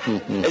know.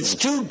 It's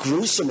too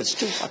gruesome. It's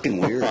too fucking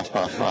weird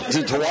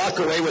to walk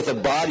away with a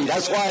body.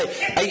 That's why.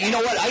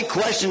 I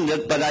questioned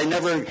it, but I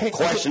never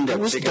questioned it. It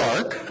was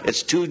dark.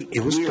 It's too.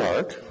 It was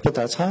dark, but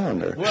that's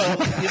Highlander. Well,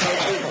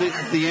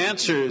 the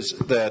answer is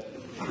that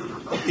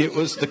it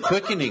was the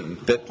quickening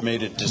that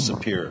made it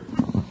disappear.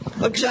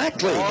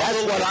 Exactly.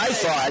 That's what I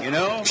thought.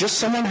 Just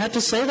someone had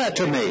to say that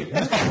to me,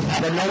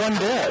 but no one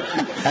did.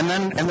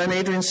 And then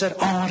Adrian said,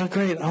 "Oh, what a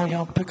great! Oh, yeah,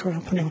 I'll pick her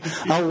up and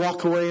I'll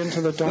walk away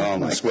into the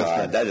darkness." Oh my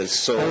God, that is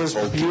so. It was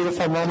a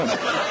beautiful moment.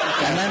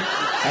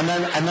 And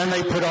then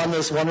they put on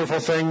this wonderful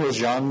thing with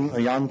Jan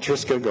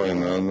Triska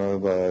going,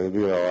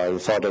 I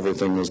thought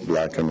everything was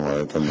black and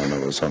white, and then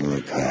it was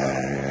suddenly.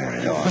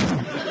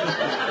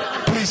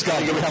 Please,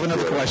 God, you have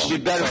another question. You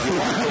better.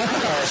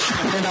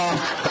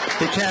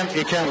 You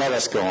can't let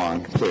us go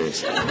on,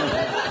 please.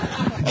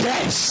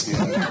 Yes.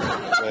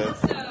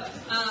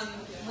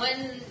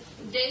 When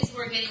days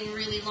were getting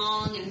really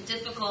long and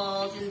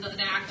difficult, and the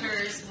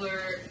actors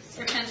were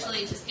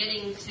potentially just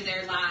getting to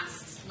their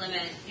last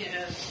limit,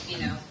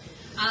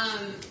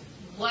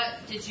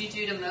 what did you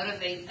do to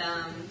motivate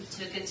them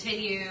to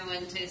continue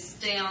and to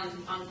stay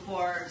on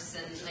course?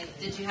 And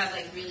did you have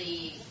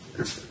really?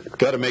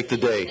 Got to make the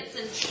day.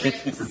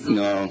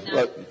 No.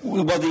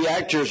 Well, the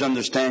actors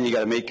understand you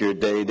got to make your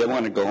day. They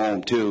want to go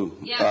home too.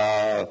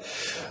 Yeah.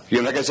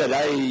 Like I said,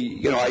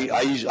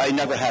 I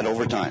never had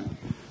overtime,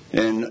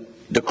 and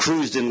the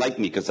crews didn't like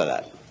me because of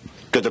that.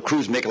 because the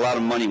crews make a lot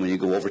of money when you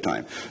go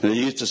overtime. And they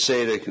used to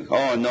say,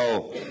 "Oh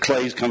no,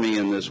 Clay's coming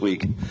in this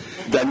week.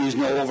 That means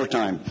no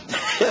overtime."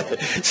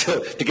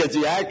 So because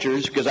the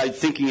actors, because I'm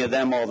thinking of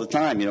them all the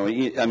time.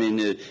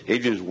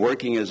 Adrian's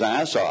working his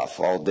ass off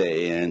all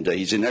day, and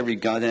he's in every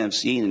goddamn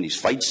scene, and these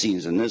fight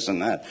scenes and this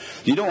and that.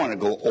 You don't want to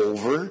go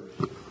over.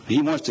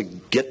 He wants to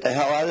get the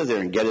hell out of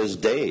there and get his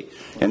day.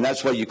 And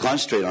that's what you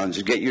concentrate on,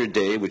 is get your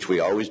day, which we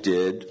always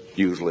did,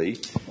 usually.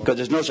 Because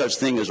there's no such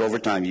thing as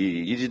overtime.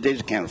 They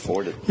just can't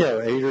afford it. Yeah,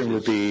 Adrian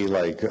would be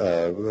like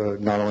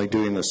not only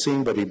doing the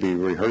scene, but he'd be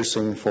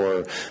rehearsing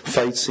for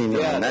fight scene in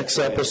the next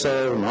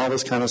episode and all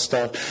this kind of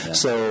stuff. Yeah.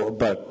 So,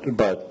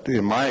 but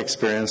in my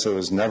experience, there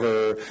was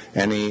never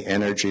any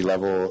energy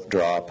level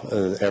drop.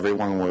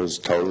 Everyone was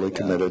totally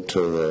committed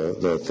to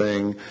the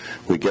thing.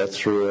 We get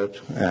through it,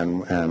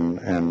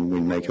 and we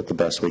make it the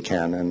best we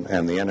can.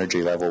 And the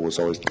energy level was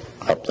always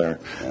up there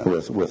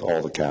with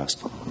all the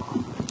cast.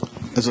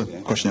 There's a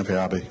question up here,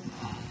 Abby.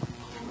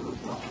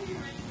 What were your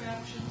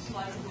interactions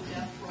like with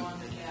F on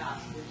the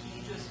cast? Would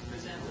he just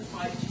present the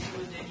fight to you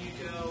and then you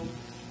go,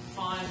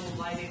 fine, we'll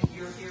light it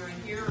here, here,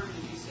 and here? Or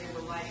did you say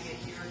we're lighting it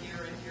here,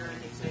 here, and here?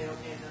 And he'd say,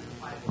 okay, then the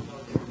fight will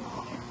go there.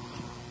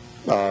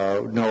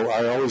 No,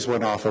 I always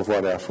went off of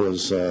what F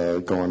was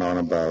going on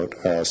about,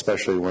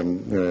 especially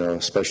with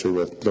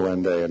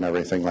Duende and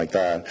everything like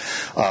that.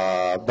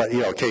 But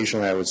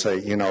occasionally I would say,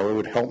 it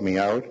would help me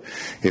out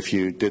if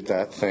you did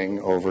that thing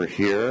over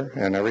here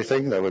and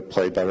everything. That would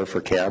play better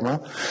for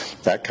camera,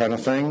 that kind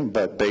of thing.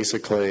 But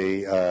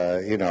basically,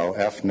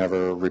 F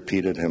never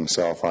repeated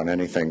himself on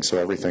anything, so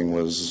everything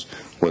was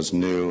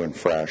new and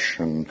fresh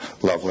and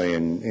lovely,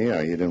 and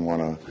you didn't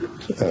want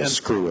to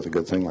screw with a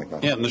good thing like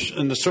that. Yeah, and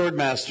the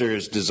Swordmaster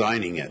is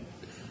designing it,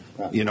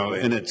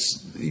 and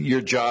it's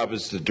your job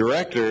as the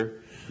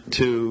director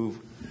to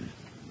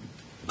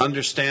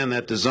understand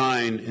that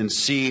design and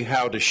see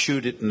how to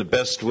shoot it in the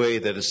best way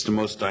that is the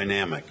most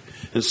dynamic.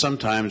 And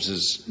sometimes,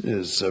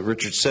 as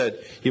Richard said,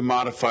 you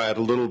modify it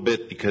a little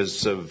bit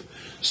because of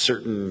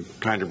certain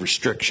kind of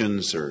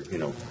restrictions or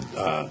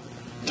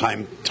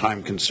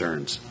time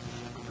concerns.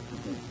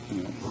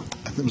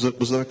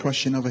 Was there a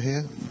question over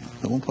here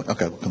at one point?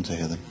 Okay, we'll come to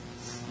here then.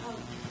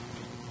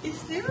 Is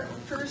there a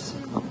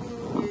person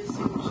who is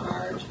in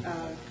charge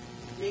of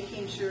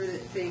making sure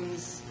that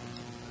things,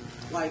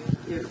 like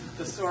if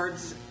the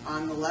sword's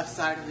on the left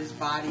side of his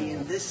body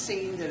in this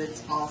scene, that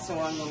it's also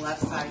on the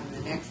left side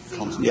in the next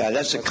scene? Yeah,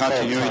 that's a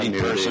continuity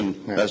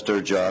person. Yeah. That's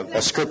their job.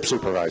 A script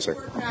supervisor.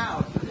 Work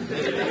out.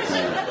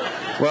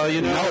 Well,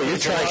 you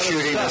try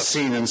shooting a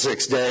scene in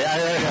 6 days.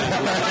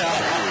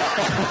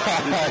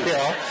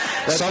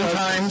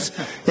 Sometimes,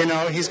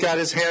 he's got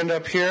his hand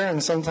up here,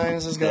 and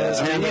sometimes he's got his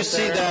hand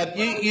up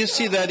there. You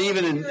see that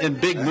even in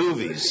big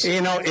movies.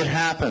 It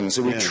happens.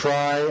 We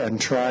try and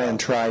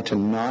try to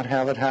not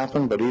have it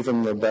happen, but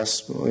even the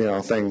best,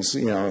 things,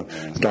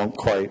 don't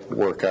quite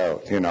work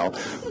out.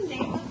 What's the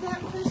name of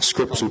that person?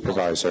 Script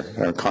supervisor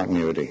or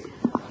continuity.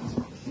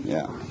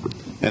 Yeah,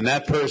 and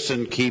that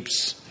person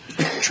keeps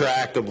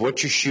track of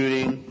what you're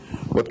shooting,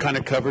 what kind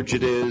of coverage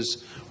it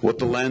is, what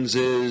the lens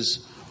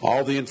is,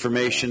 all the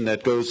information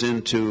that goes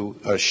into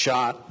a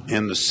shot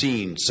and the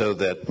scene, so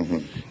that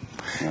you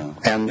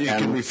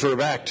can refer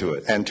back to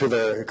it. And to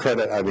their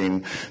credit,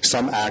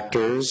 some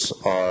actors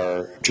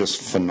are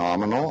just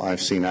phenomenal.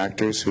 I've seen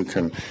actors who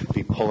can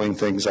be pulling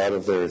things out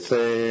of their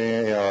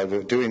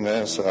thing, doing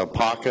this,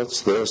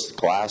 pockets, this,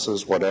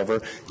 glasses,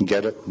 whatever,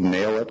 get it,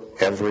 nail it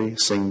every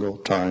single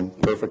time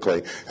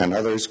perfectly. And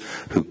others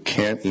who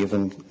can't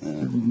even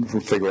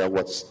figure out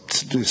what's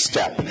to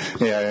step.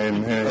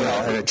 And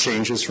it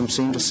changes from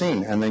scene to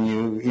scene. And then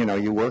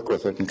you work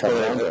with it and come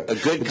around it.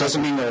 It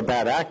doesn't mean they're a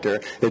bad actor.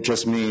 It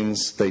just means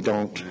they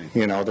don't,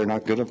 they're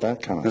not good at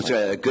that kind of thing.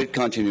 A good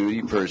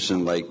continuity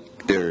person,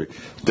 they're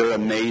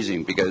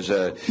amazing because,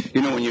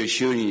 when you're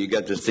shooting, you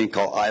got this thing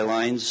called eye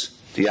lines.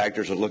 The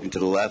actors are looking to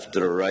the left,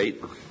 to the right.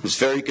 It's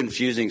very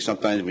confusing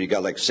sometimes when you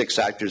got 6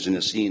 actors in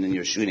a scene and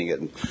you're shooting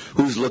it, and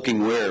who's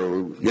looking where,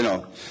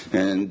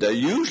 And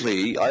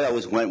usually, I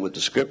always went with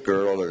the script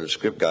girl or the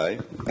script guy,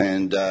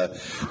 and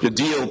the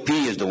DOP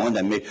is the one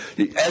that made.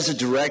 As a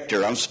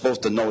director, I'm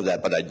supposed to know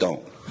that, but I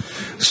don't.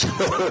 So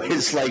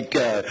it's I don't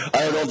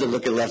know if they're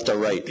looking left or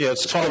right. Yeah,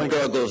 it's calling.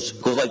 Girl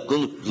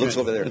looks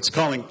over there. It's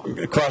calling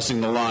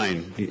crossing the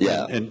line.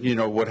 Yeah. And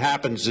what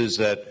happens is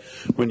that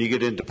when you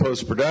get into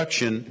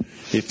post-production,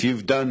 if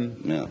you've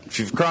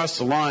crossed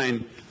the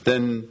line,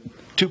 then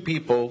 2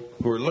 people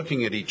who are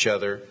looking at each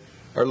other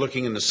are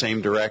looking in the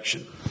same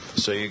direction.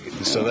 So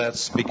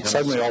that's becomes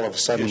suddenly all of a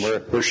sudden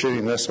we're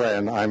shooting this way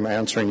and I'm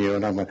answering you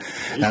and then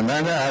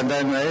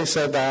they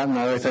said that and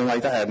everything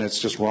like that and it's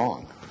just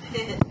wrong.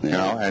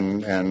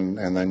 And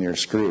then you're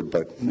screwed.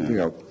 But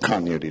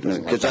continuity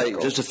doesn't. Because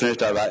just to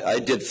finish up, I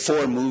did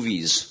 4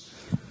 movies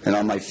And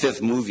on my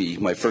 5th movie,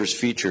 my first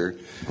feature,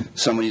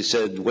 somebody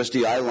said, "What's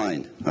the eye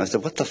line?" I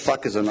said, "What the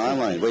fuck is an eye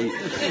line?" Wait,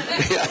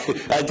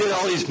 I did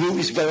all these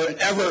movies without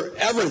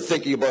ever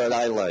thinking about an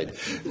eye line.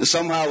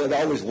 Somehow it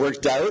always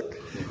worked out.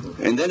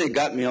 And then it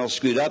got me all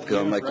screwed up because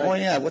I'm like, oh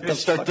yeah, what the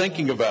fuck?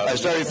 Thinking about it. I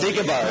started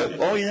thinking about it.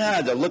 Oh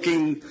yeah, they're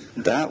looking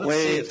that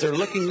way. See, if they're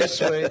looking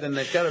this way, then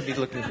they've got to be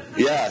looking.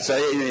 Yeah, so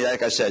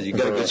like I said, you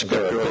got a good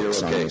script, you're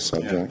okay.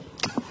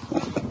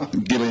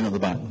 Gillian at the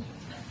back.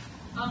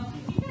 Can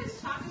you guys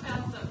talk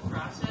about the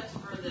process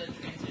for the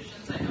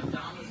transitions? I know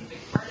Don was a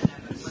big part of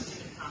that, but what's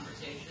in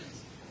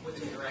conversations with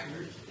the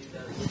directors to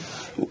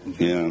do those?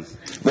 Yeah.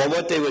 Well,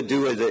 what they would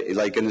do is,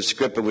 like in the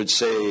script, it would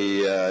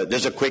say,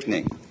 "There's a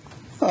quickening."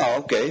 Oh,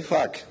 okay,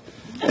 fuck.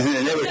 And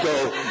then they would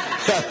go,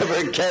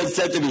 Ken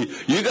said to me,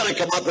 "You got to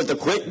come up with the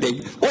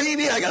quickening." "What do you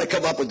mean I got to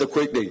come up with the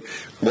quickening?"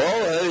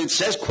 "Well, it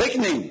says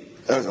quickening."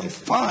 I was like,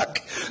 fuck.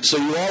 So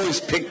you always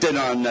picked it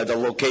on the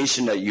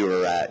location that you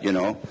were at, you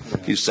know.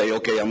 You say,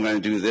 okay, I'm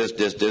going to do this,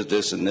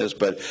 and this.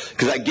 But,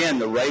 because again,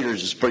 the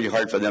writers, it's pretty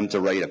hard for them to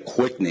write a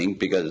quickening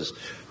because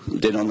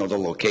they don't know the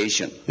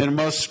location. In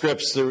most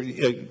scripts,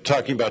 they're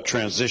talking about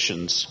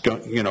transitions,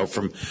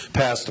 from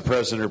past to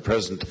present or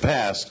present to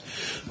past.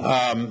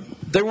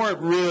 They weren't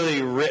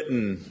really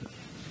written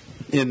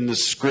in the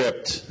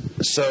script.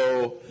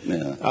 So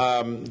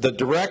the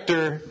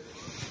director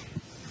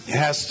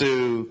has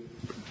to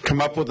come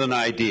up with an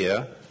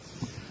idea.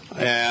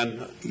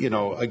 And,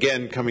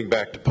 again, coming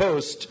back to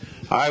post,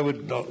 I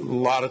would a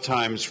lot of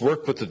times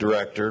work with the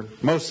director,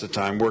 most of the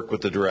time work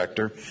with the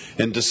director,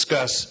 and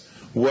discuss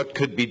what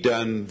could be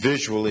done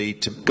visually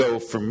to go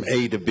from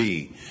A to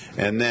B.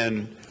 And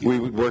then we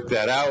would work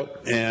that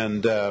out,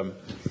 and, and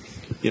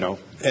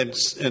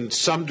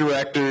some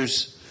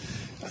directors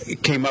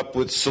came up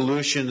with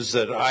solutions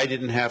that I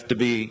didn't have to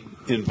be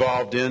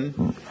involved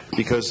in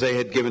because they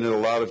had given it a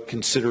lot of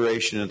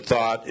consideration and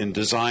thought and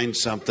designed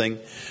something.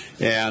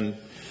 And,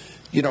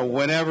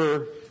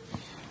 whenever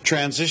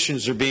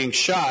transitions are being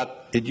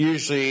shot, it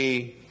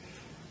usually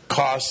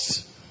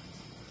costs,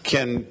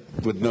 Ken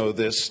would know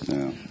this,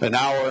 an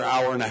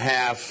hour and a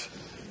half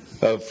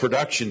of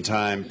production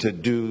time to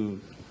do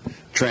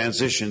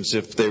transitions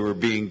if they were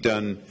being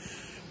done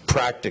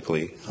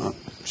practically.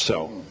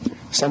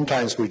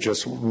 Sometimes we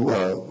just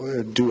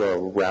do a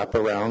wrap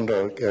around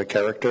a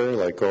character,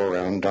 like go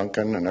around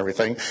Duncan and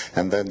everything,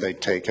 and then they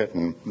take it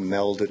and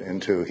meld it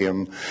into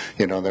him.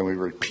 Then we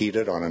repeat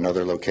it on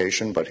another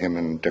location, but him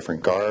in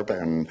different garb,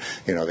 and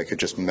they could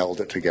just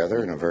meld it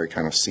together in a very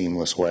kind of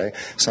seamless way.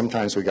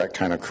 Sometimes we got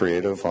kind of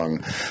creative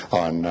on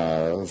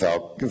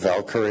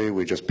Valkyrie.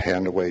 We just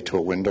panned away to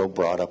a window,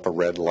 brought up a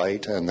red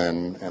light, and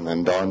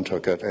then Dawn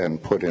took it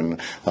and put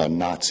in a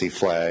Nazi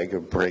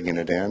flag, bringing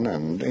it in,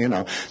 and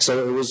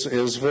so it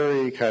was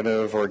very kind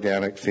of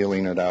organic,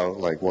 feeling it out,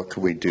 like what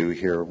could we do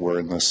here? We're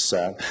in this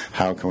set.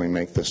 How can we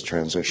make this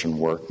transition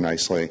work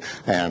nicely?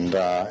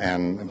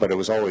 But it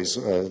was always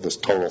this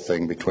total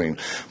thing between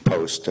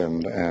post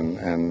and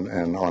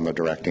on the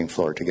directing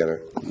floor to get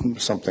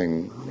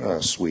something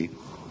sweet.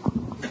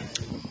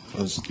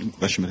 So,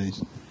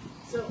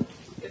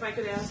 if I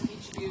could ask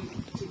each of you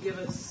to give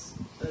us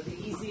the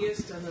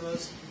easiest and the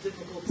most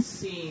difficult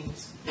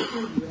scenes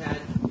you had.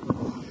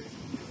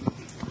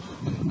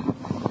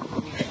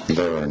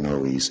 There are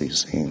no easy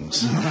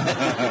scenes.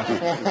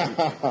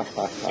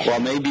 Well,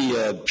 maybe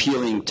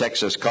peeling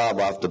Texas Cobb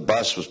off the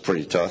bus was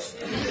pretty tough.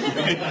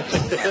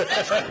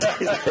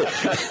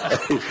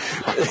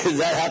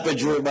 That happened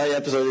during my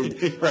episode.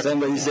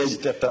 Somebody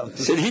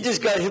said he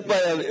just got hit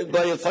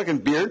by a fucking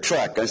beer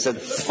truck. I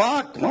said,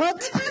 fuck,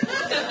 what?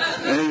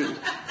 And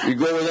you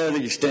go over there and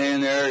he's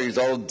standing there, he's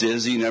all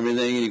dizzy and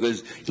everything, and he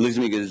looks at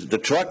me and goes, "The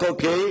truck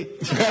okay?"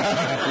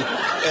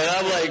 And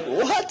I'm like,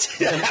 what?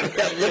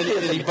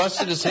 And he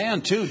busted his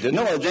hand too, didn't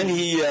he? No, then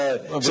he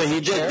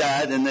did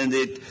that, and then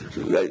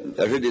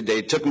I heard that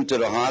they took him to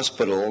the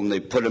hospital and they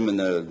put him in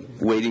the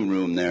waiting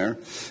room there,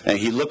 and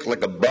he looked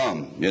like a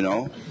bum,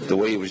 the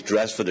way he was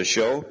dressed for the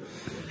show.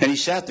 And he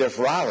sat there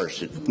for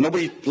hours.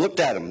 Nobody looked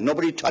at him.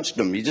 Nobody touched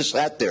him. He just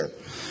sat there.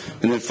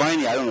 And then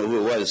finally, I don't know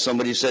who it was,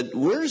 somebody said,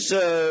 "Where's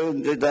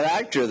that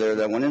actor there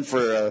that went in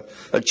for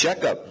a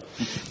checkup?"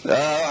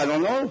 "I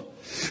don't know."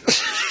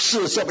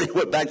 So somebody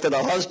went back to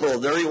the hospital.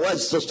 There he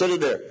was, still sitting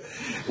there,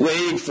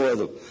 waiting for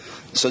them.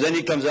 So then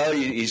he comes out,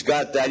 he's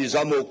got that,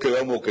 I'm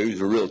okay.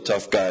 He's a real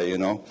tough guy,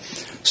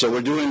 So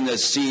we're doing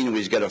this scene where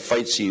he's got a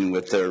fight scene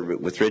with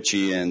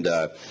Richie, and,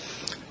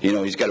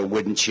 he's got a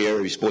wooden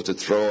chair he's supposed to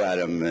throw at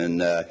him,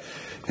 and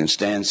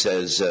Stan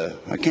says,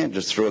 "I can't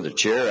just throw the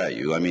chair at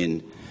you. I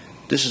mean,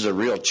 this is a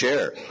real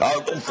chair."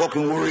 "Oh, don't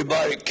fucking worry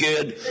about it,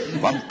 kid.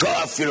 I'm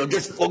tough,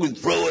 just fucking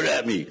throw it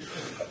at me."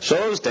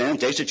 So Stan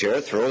takes a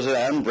chair, throws it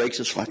at him, and breaks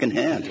his fucking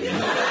hand. Do you know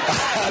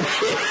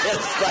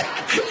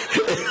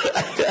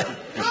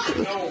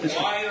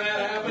why that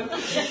happened?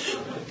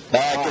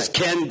 Because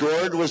Ken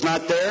Gord was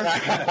not there.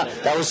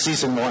 That was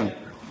season 1.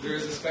 There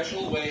is a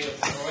special way of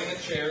throwing a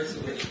chair so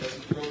that it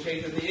doesn't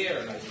rotate in the air,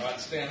 and I taught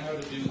Stan how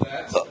to do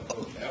that. So it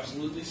goes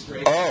absolutely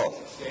straight. Oh.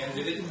 Stan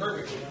did it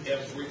perfectly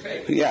every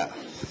take. Yeah.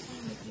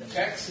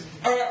 Tex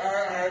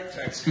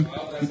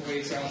Cobb, that's the way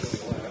he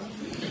sounds on the left,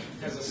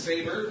 has a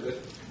saber with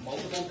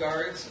multiple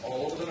guards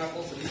all over the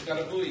knuckles, and he's got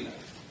a Bowie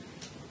knife.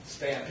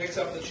 Stan picks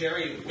up the chair,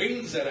 he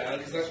wings it at him,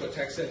 because that's what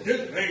Tex said.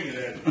 Wing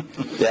it.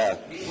 Yeah.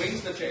 He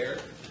wings the chair.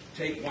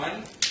 Take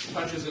one,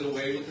 punches it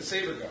away with the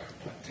saber guard.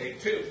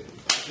 Take two,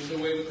 punches it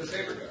away with the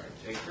saber guard.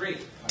 Take three,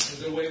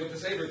 punches it away with the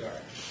saber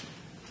guard.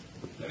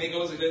 Then he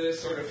goes into this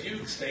sort of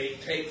fugue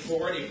state. Take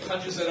four, and he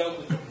punches it out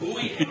with the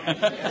Bowie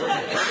hand.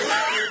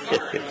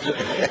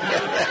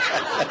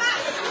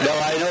 No,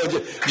 I know.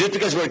 Just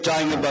because we're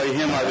talking about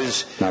him,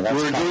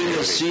 we're doing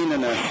a scene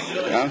in a.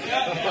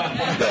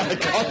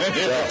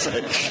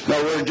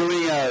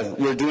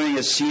 We're doing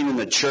a scene in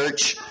the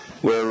church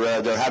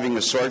where they're having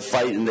a sword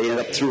fight, and they end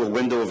up through a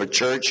window of a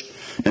church,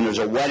 and there's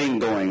a wedding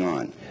going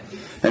on,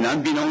 and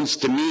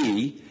unbeknownst to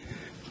me,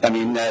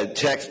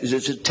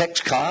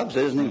 Tex Cobb?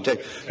 Isn't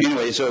it?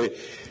 Anyway, so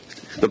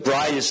the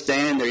bride is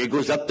standing there. He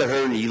goes up to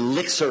her and he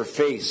licks her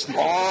face.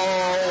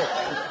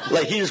 Oh,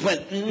 like he just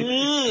went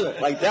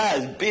like that.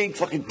 His big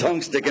fucking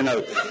tongue sticking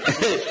out.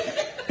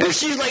 And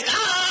she's like,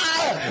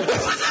 ah!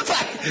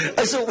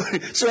 So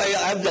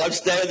I'm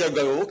standing there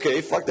going,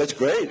 okay, fuck, that's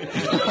great.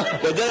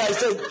 But then I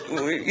said,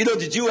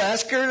 did you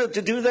ask her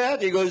to do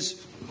that? He goes,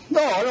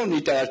 no, I don't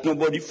need to ask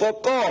nobody,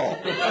 fuck all.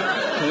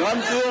 And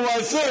I'm doing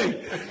my thing.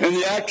 And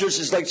the actress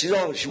is like, she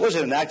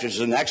wasn't an actress,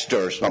 she's an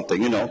extra or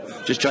something,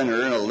 just trying to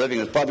earn a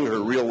living. It's probably her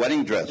real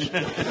wedding dress.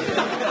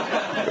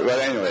 But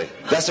anyway,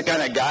 that's the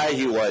kind of guy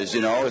he was,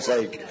 It's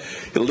like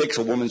he licks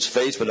a woman's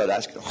face without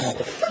asking. Oh.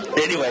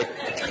 Anyway.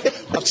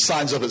 Have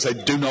signs up that say,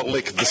 do not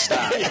lick the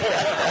staff.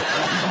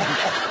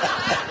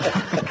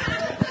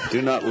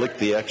 Do not lick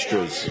the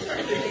extras.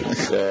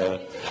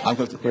 I'm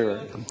going to...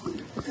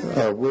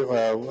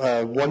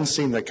 One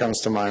scene that comes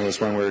to mind was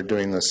when we were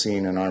doing the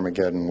scene in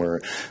Armageddon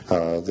where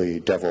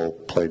the devil,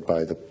 played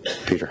by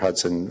Peter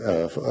Hudson,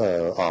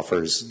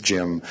 offers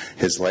Jim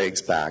his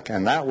legs back.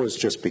 And that was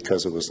just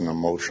because it was an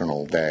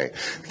emotional day,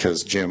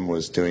 because Jim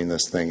was doing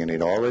this thing and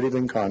he'd already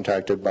been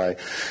contacted by,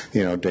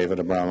 David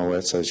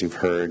Abramowitz, as you've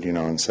heard,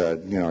 and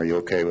said, are you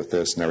okay with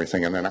this and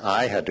everything. And then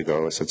I had to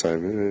go, since I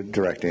was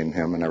directing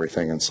him and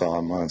everything, and saw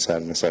him on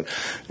set, and I said,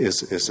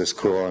 is this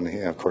cool? And he,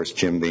 of course,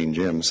 Jim being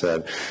Jim,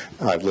 said,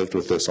 I've lived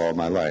with this all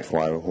my life.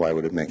 Why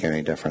would it make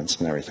any difference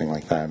and everything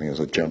like that? And he was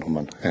a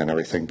gentleman and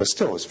everything, but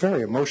still, it's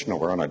very emotional.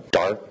 We're on a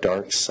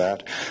dark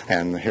set,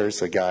 and here's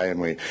the guy, and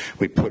we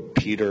put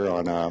Peter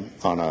on a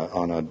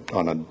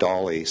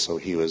dolly, so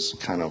he was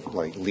kind of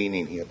like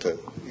leaning. He had to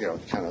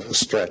kind of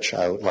stretch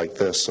out like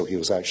this, so he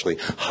was actually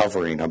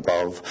hovering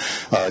above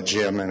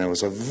Jim, and it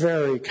was a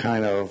very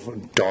kind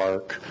of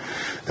dark,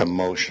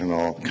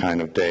 emotional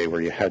kind of day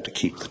where you had to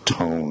keep the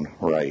tone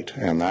right,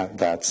 and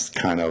that's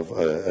kind of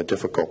a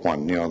difficult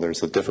one. There's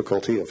the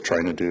difficulty of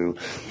trying to do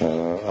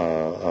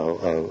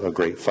a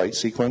great fight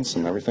sequence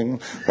and everything,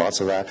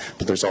 lots of that,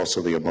 but there's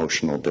also the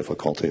emotional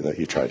difficulty that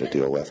you try to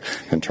deal with,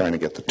 and trying to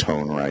get the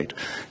tone right,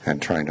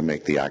 and trying to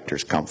make the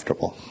actors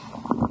comfortable.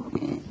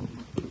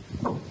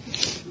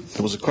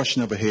 There was a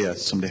question over here.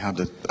 Somebody had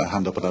a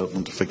hand up, but I don't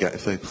want to forget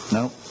if they...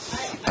 No?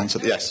 Answer.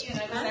 Yes.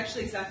 That's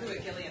actually exactly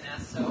what Gillian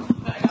asked, so...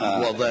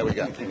 Well, there we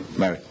go.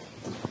 Mary.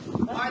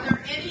 Are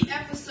there any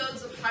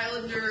episodes of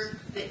Highlander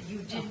that you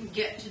didn't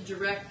get to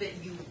direct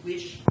that you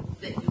wish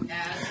that you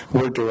had?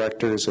 We're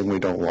directors, and we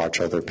don't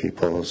watch other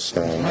people's...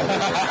 Well,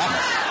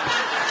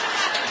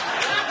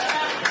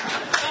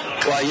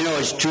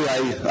 it's true.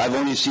 I've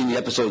only seen the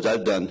episodes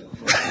I've done.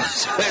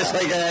 So it's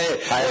like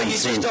I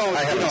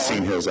haven't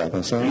seen his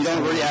episodes. You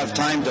don't really have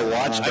time to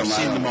watch them. I've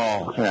seen them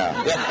all.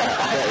 Yeah. We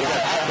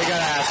got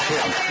to ask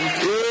him.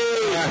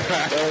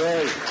 All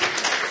right.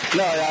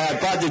 No, I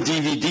bought the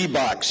DVD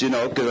box,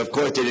 because of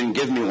course they didn't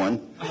give me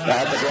one. I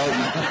had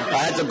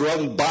to go out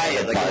and buy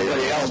it like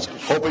everybody else,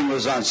 hoping it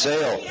was on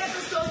sale. Any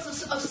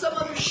episodes of some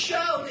other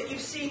show that you've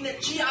seen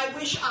that, gee, I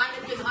wish I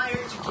had been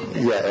hired to do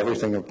that? Yeah,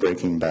 everything of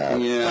Breaking Bad.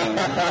 Yeah.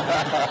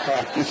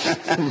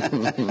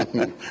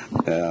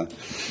 Yeah.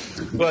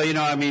 Well,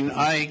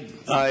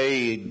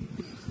 I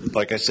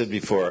like I said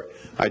before,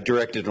 I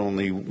directed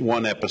only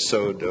one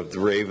episode of The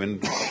Raven.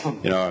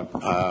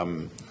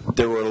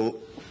 There were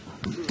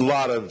a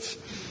lot of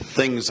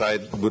things I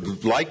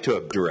would like to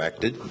have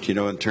directed,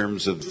 in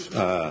terms of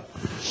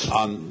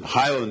on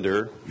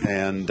Highlander,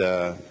 and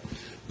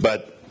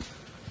but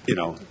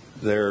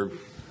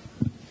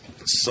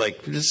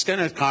it's kind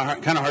of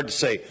hard to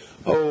say.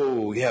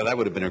 Oh yeah, that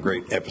would have been a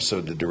great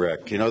episode to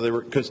direct. They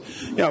were, because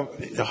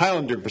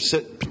Highlander in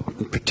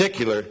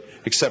particular,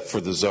 except for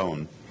the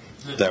Zone.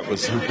 That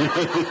was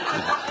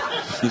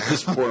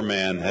this poor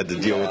man had to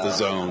deal with the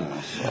Zone.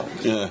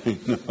 Yeah.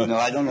 No,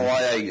 I don't know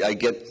why I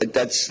get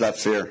that's not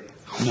fair.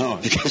 No,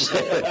 because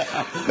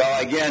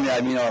again,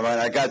 when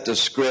I got the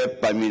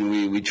script,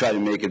 we tried to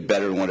make it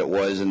better than what it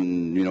was,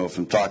 and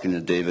from talking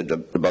to David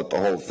about the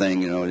whole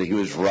thing, he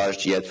was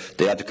rushed. Yet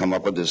they had to come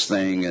up with this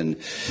thing, and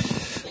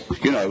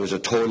it was a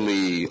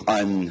totally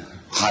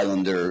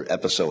Highlander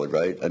episode,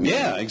 right? I mean,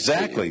 Yeah,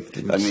 exactly.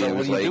 I mean, So it what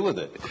was do you like, do with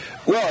it?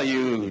 Well,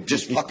 you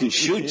just fucking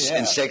shoots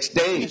in 6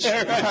 days. So,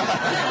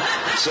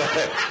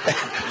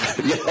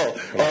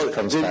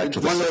 Comes back to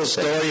the one little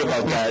story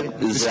about that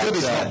is that,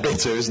 It's not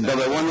bitter, isn't no, it?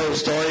 but one little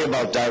story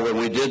about that, when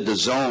we did The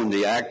Zone,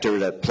 the actor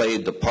that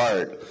played the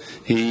part,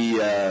 he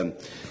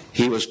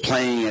was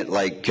playing it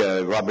like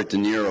Robert De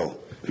Niro,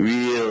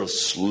 real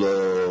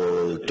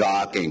slow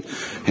talking.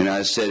 And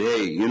I said,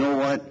 hey, you know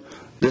what?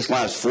 This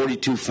lasts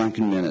 42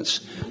 fucking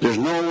minutes. There's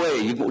no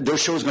way. Their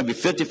show's going to be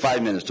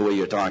 55 minutes the way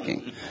you're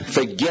talking.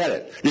 Forget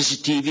it. This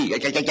is TV.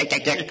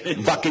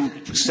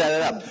 Fucking set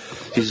it up.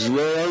 He says,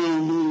 well, I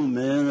don't know,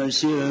 man. I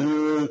see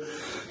it.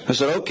 I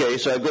said, okay.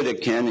 So I go to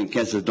Ken, and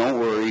Ken says, don't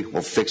worry.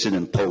 We'll fix it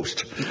in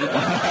post. And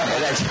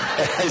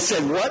I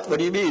said, what? What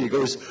do you mean? He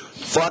goes,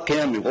 fuck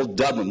him. We'll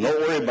dub him. Don't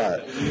worry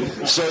about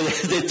it. So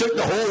they took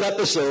the whole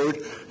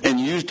episode and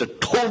used a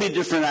totally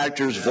different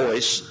actor's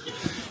voice.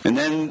 And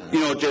then,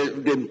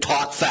 they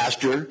talk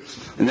faster.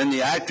 And then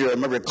the actor, I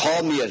remember,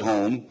 called me at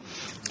home.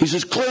 He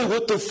says, Clay,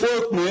 what the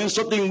fuck, man?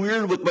 Something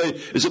weird with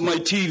is it my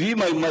TV?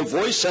 My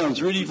voice sounds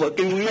really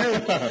fucking weird.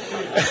 He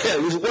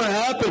said, what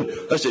happened?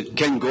 I said,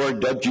 Ken Gore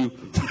dubbed you.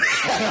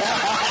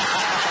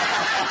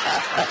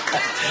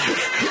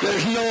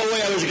 There's no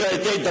way I was going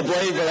to take the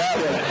blame for that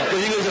one.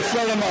 Because he was a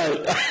friend of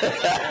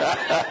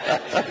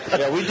mine.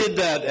 Yeah, we did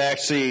that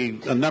actually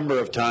a number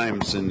of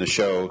times in the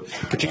show,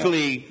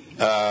 particularly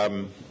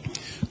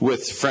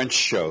with French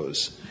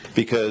shows,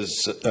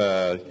 because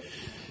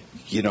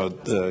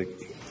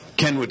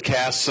Ken would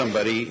cast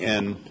somebody,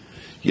 and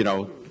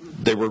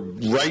they were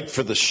right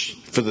for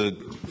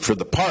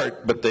the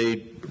part, but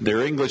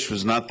their English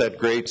was not that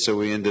great, so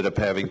we ended up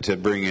having to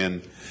bring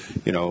in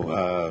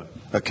a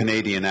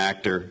Canadian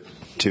actor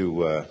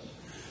to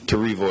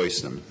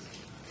revoice them,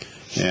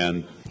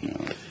 and.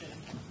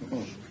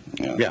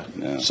 Yeah.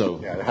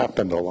 So it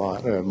happened a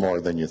lot more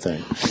than you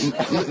think.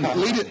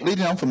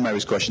 Leading on from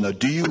Mary's question, though,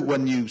 do you,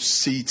 when you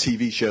see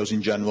TV shows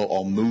in general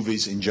or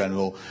movies in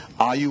general,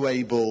 are you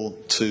able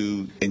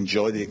to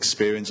enjoy the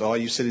experience? Or are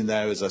you sitting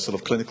there as a sort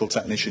of clinical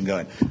technician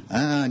going,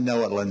 I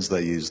know what lens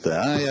they used there.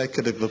 I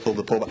could have pulled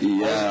the pullback. Yeah.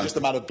 Or is it just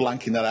a matter of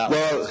blanking that out?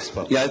 Well,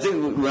 yeah, I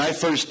think when I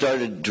first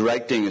started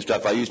directing and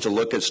stuff, I used to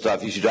look at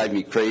stuff. It used to drive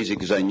me crazy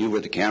because I knew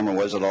where the camera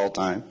was at all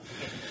time.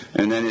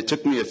 And then it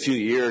took me a few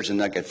years,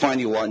 and I could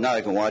finally now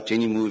I can watch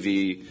any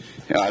movie.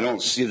 I don't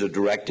see the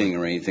directing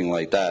or anything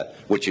like that,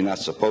 which you're not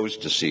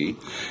supposed to see.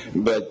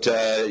 But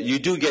you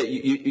do get.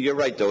 You're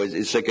right, though.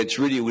 It's like it's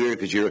really weird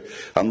because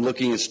I'm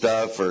looking at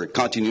stuff or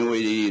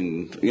continuity,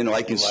 and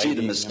I can see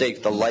the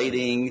mistakes, the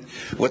lighting,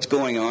 what's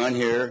going on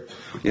here,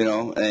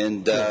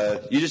 and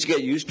you just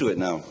get used to it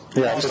now.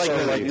 Yeah, it's like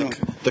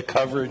the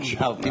coverage,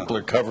 how people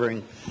are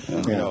covering.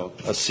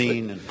 A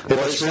scene.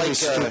 It's really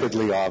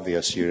stupidly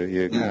obvious.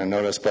 You kind of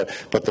notice, but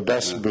the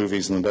best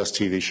movies and the best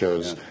TV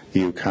shows,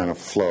 you kind of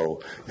flow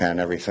and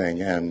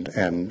everything, and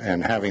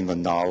having the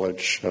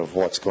knowledge of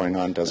what's going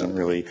on doesn't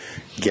really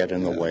get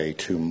in the way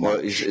too much. Well,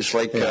 it's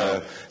like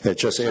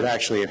it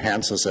actually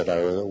enhances it. I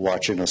was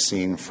watching a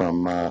scene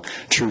from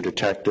True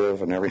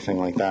Detective and everything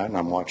like that, and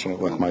I'm watching it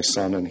with my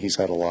son, and he's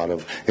had a lot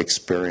of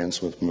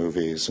experience with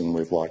movies, and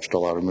we've watched a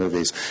lot of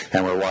movies,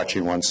 and we're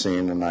watching one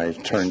scene, and I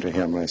turned to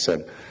him and I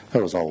said,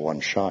 that was all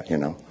one shot,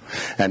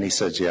 And he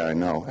says, yeah, I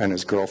know. And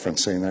his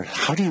girlfriend's sitting there,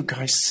 how do you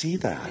guys see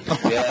that?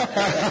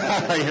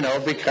 Yeah.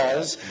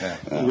 Because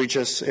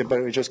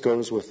it just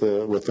goes with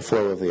the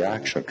flow of the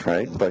action,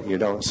 right? But you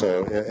don't,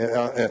 so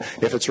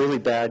if it's really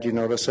bad, you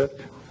notice it.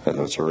 If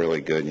it's really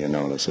good, you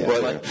notice it.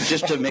 Well,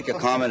 just to make a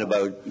comment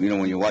about,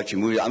 when you watch a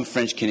movie, I'm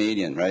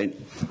French-Canadian, right?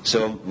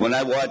 So when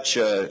I watch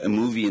a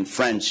movie in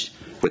French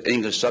with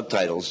English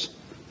subtitles,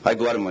 I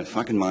go out of my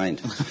fucking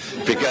mind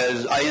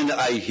because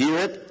I hear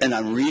it and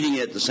I'm reading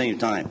it at the same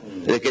time.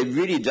 Like it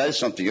really does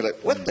something. You're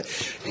like, what the?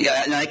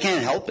 Yeah, and I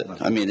can't help it.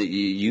 I mean,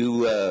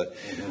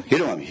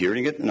 I'm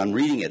hearing it and I'm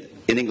reading it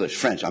in English,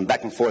 French. I'm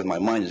back and forth. My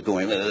mind is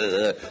going.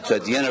 So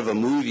at the end of a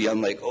movie, I'm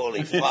like,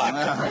 holy fuck.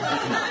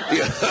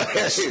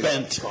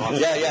 Spent.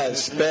 Yeah,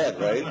 it's spent,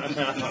 right?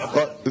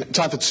 Well,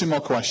 time for 2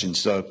 more questions.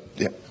 So,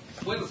 yeah.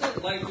 What's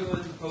it like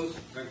doing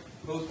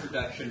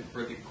post-production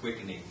for the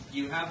quickening? Do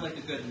you have like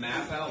a good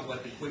map out of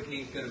what the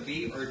quickening is going to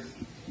be, or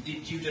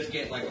did you just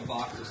get like a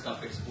box of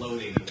stuff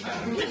exploding?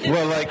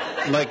 Well,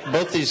 like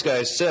both these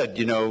guys said,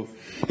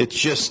 it's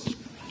just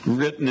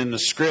written in the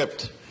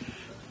script.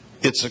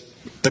 It's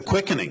the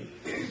quickening.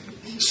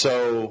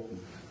 So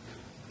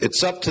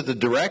it's up to the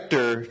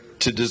director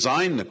to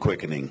design the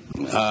quickening,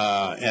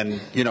 and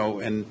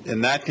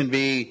that can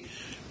be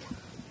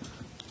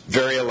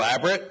very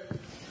elaborate,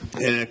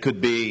 and it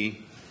could be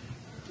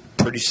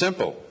pretty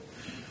simple.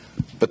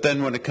 But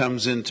then when it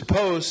comes into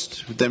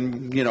post,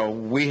 then,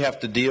 we have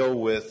to deal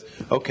with,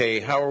 okay,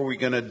 how are we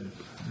going to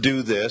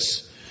do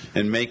this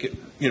and make it,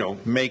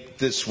 make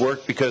this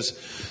work? Because,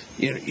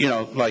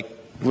 like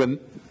when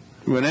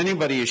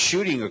anybody is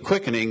shooting a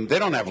quickening, they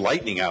don't have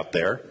lightning out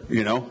there,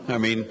 I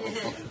mean,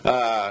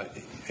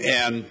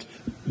 and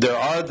there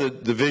are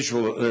the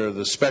visual or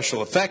the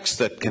special effects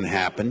that can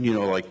happen,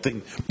 like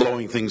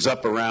blowing things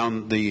up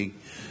around the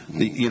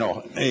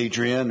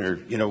Adrian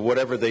or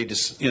whatever they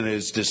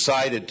is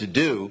decided to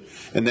do,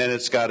 and then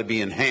it's got to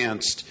be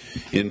enhanced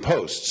in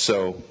post.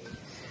 So,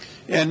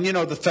 and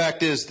the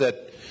fact is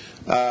that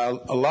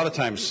a lot of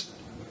times,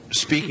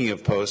 speaking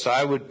of post,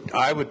 I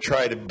would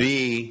try to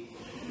be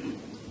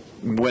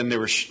when they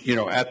were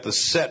at the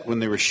set when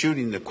they were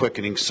shooting the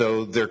quickening,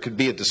 so there could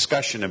be a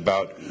discussion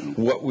about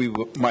what we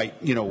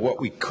might what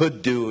we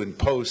could do in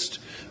post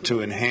to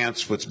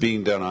enhance what's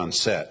being done on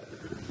set.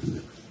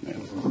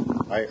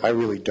 I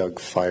really dug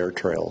fire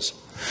trails.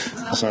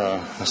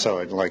 So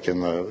like in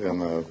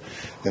the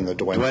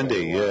Duende,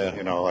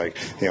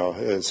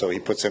 so he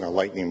puts in a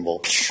lightning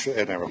bolt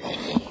and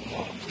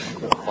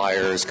the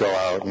fires go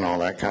out and all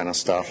that kind of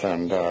stuff,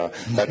 and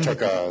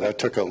that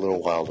took a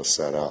little while to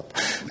set up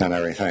and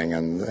everything,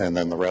 and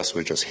then the rest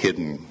was just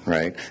hidden,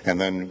 right? And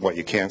then what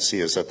you can't see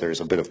is that there's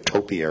a bit of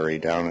topiary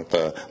down at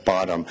the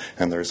bottom,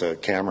 and there's a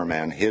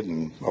cameraman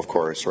hidden, of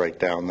course, right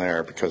down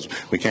there, because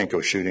we can't go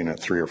shooting it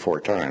 3 or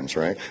 4 times,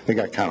 right? We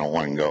got kind of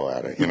one go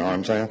at it, you know what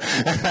I'm saying?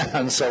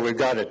 And so we've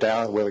got it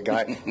down with a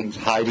guy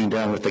hiding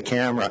down with the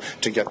camera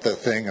to get the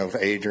thing of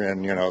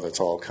Adrian, that's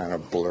all kind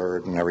of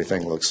blurred and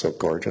everything looks so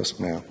gorgeous.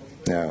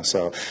 Yeah,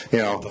 so,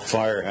 the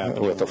fire happened.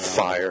 With the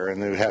fire,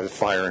 and they had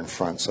fire in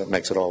front, so it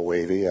makes it all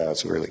wavy. Yeah,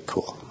 it's really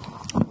cool.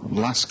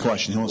 Last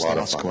question. Who wants the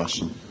last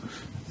question?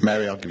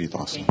 Mary, I'll give you the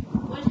last one.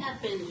 What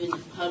happens when the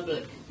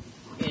public,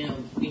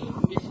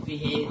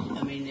 misbehaves?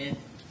 I mean,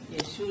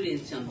 they're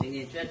shooting something,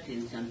 they're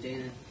directing something,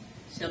 and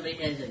somebody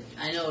has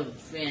I know in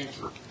France,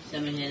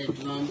 somebody had a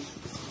drum,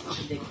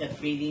 they kept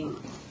beating.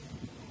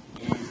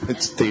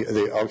 It's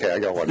okay. I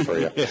got one for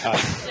you. Yeah,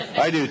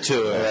 I do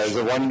too.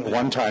 The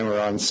one time we were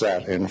on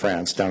set in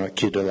France down at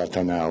Quai de la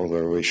Tonnelle,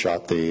 where we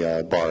shot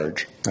the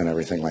barge and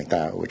everything like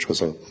that, which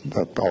was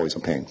always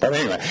a pain. But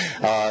anyway,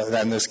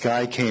 then this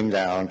guy came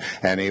down,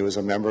 and he was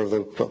a member of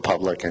the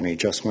public, and he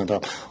just went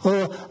up,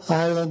 "Oh,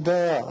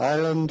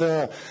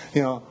 Islander,"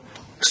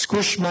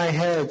 squish my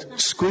head,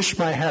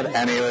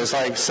 and he was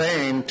like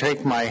saying,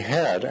 "Take my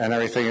head," and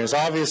everything. It was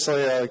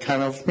obviously a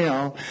kind of,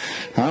 I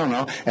don't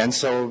know. And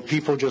so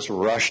people just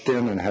rushed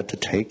in and had to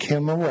take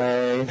him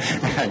away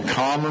and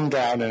calm him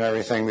down and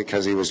everything,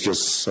 because he was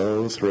just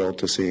so thrilled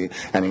to see,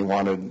 and he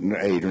wanted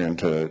Adrian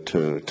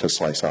to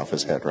slice off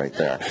his head right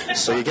there.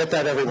 So you get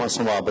that every once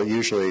in a while, but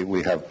usually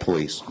we have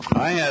police.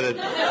 I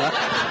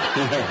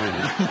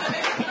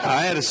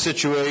had a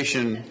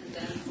situation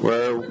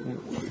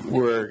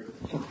where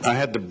I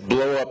had to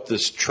blow up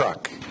this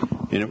truck,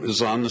 and it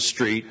was on the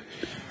street,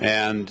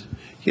 and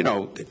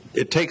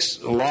it takes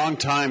a long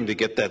time to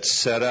get that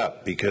set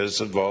up because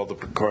of all the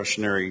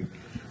precautionary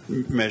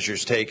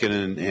measures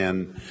taken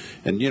and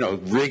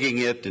rigging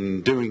it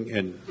and doing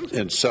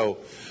and so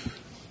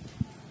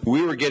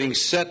we were getting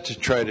set to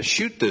try to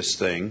shoot this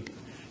thing,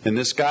 and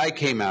this guy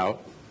came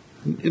out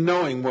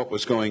knowing what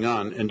was going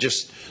on and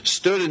just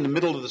stood in the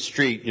middle of the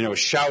street,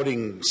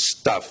 shouting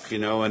stuff,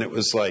 and it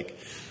was like,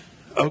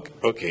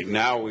 okay,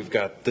 now we've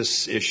got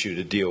this issue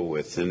to deal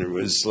with. And it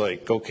was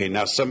like, okay,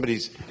 now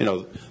somebody's,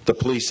 the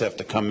police have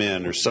to come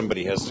in, or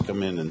somebody has to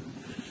come in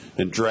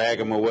and drag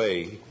them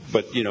away.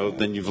 But,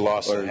 then you've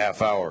lost a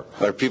half hour.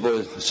 Or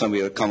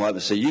somebody will come up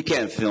and say, "You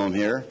can't film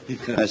here."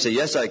 And I say,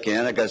 "Yes, I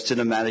can. I got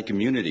cinematic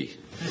immunity."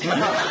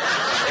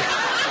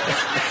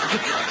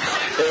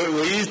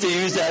 We used to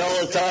use that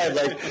all the time.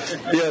 Like,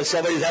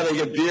 somebody's having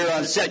a beer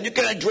on set. "You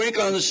can't drink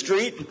on the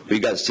street." We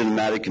got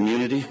cinematic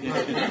immunity.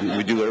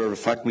 We do whatever the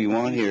fuck we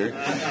want here.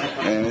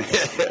 And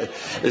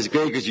it's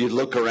great because you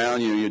look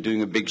around, you're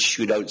doing a big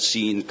shootout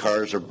scene,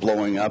 cars are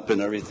blowing up and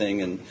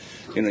everything, and,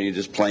 you're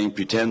just playing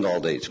pretend all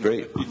day. It's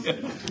great. Did you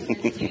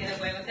get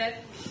away with it?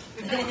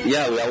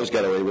 Yeah, we always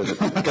got away with it.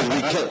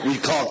 Because we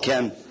call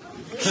Ken.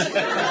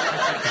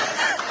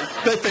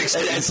 They fixed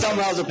it. And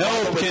somehow the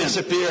problem would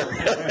disappear.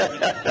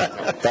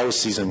 That was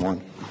season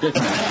 1. And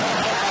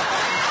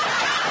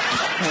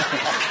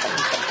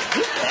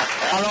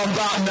on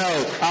that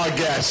note, our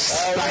guests.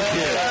 Thank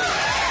you.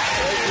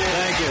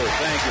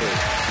 Thank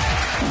you.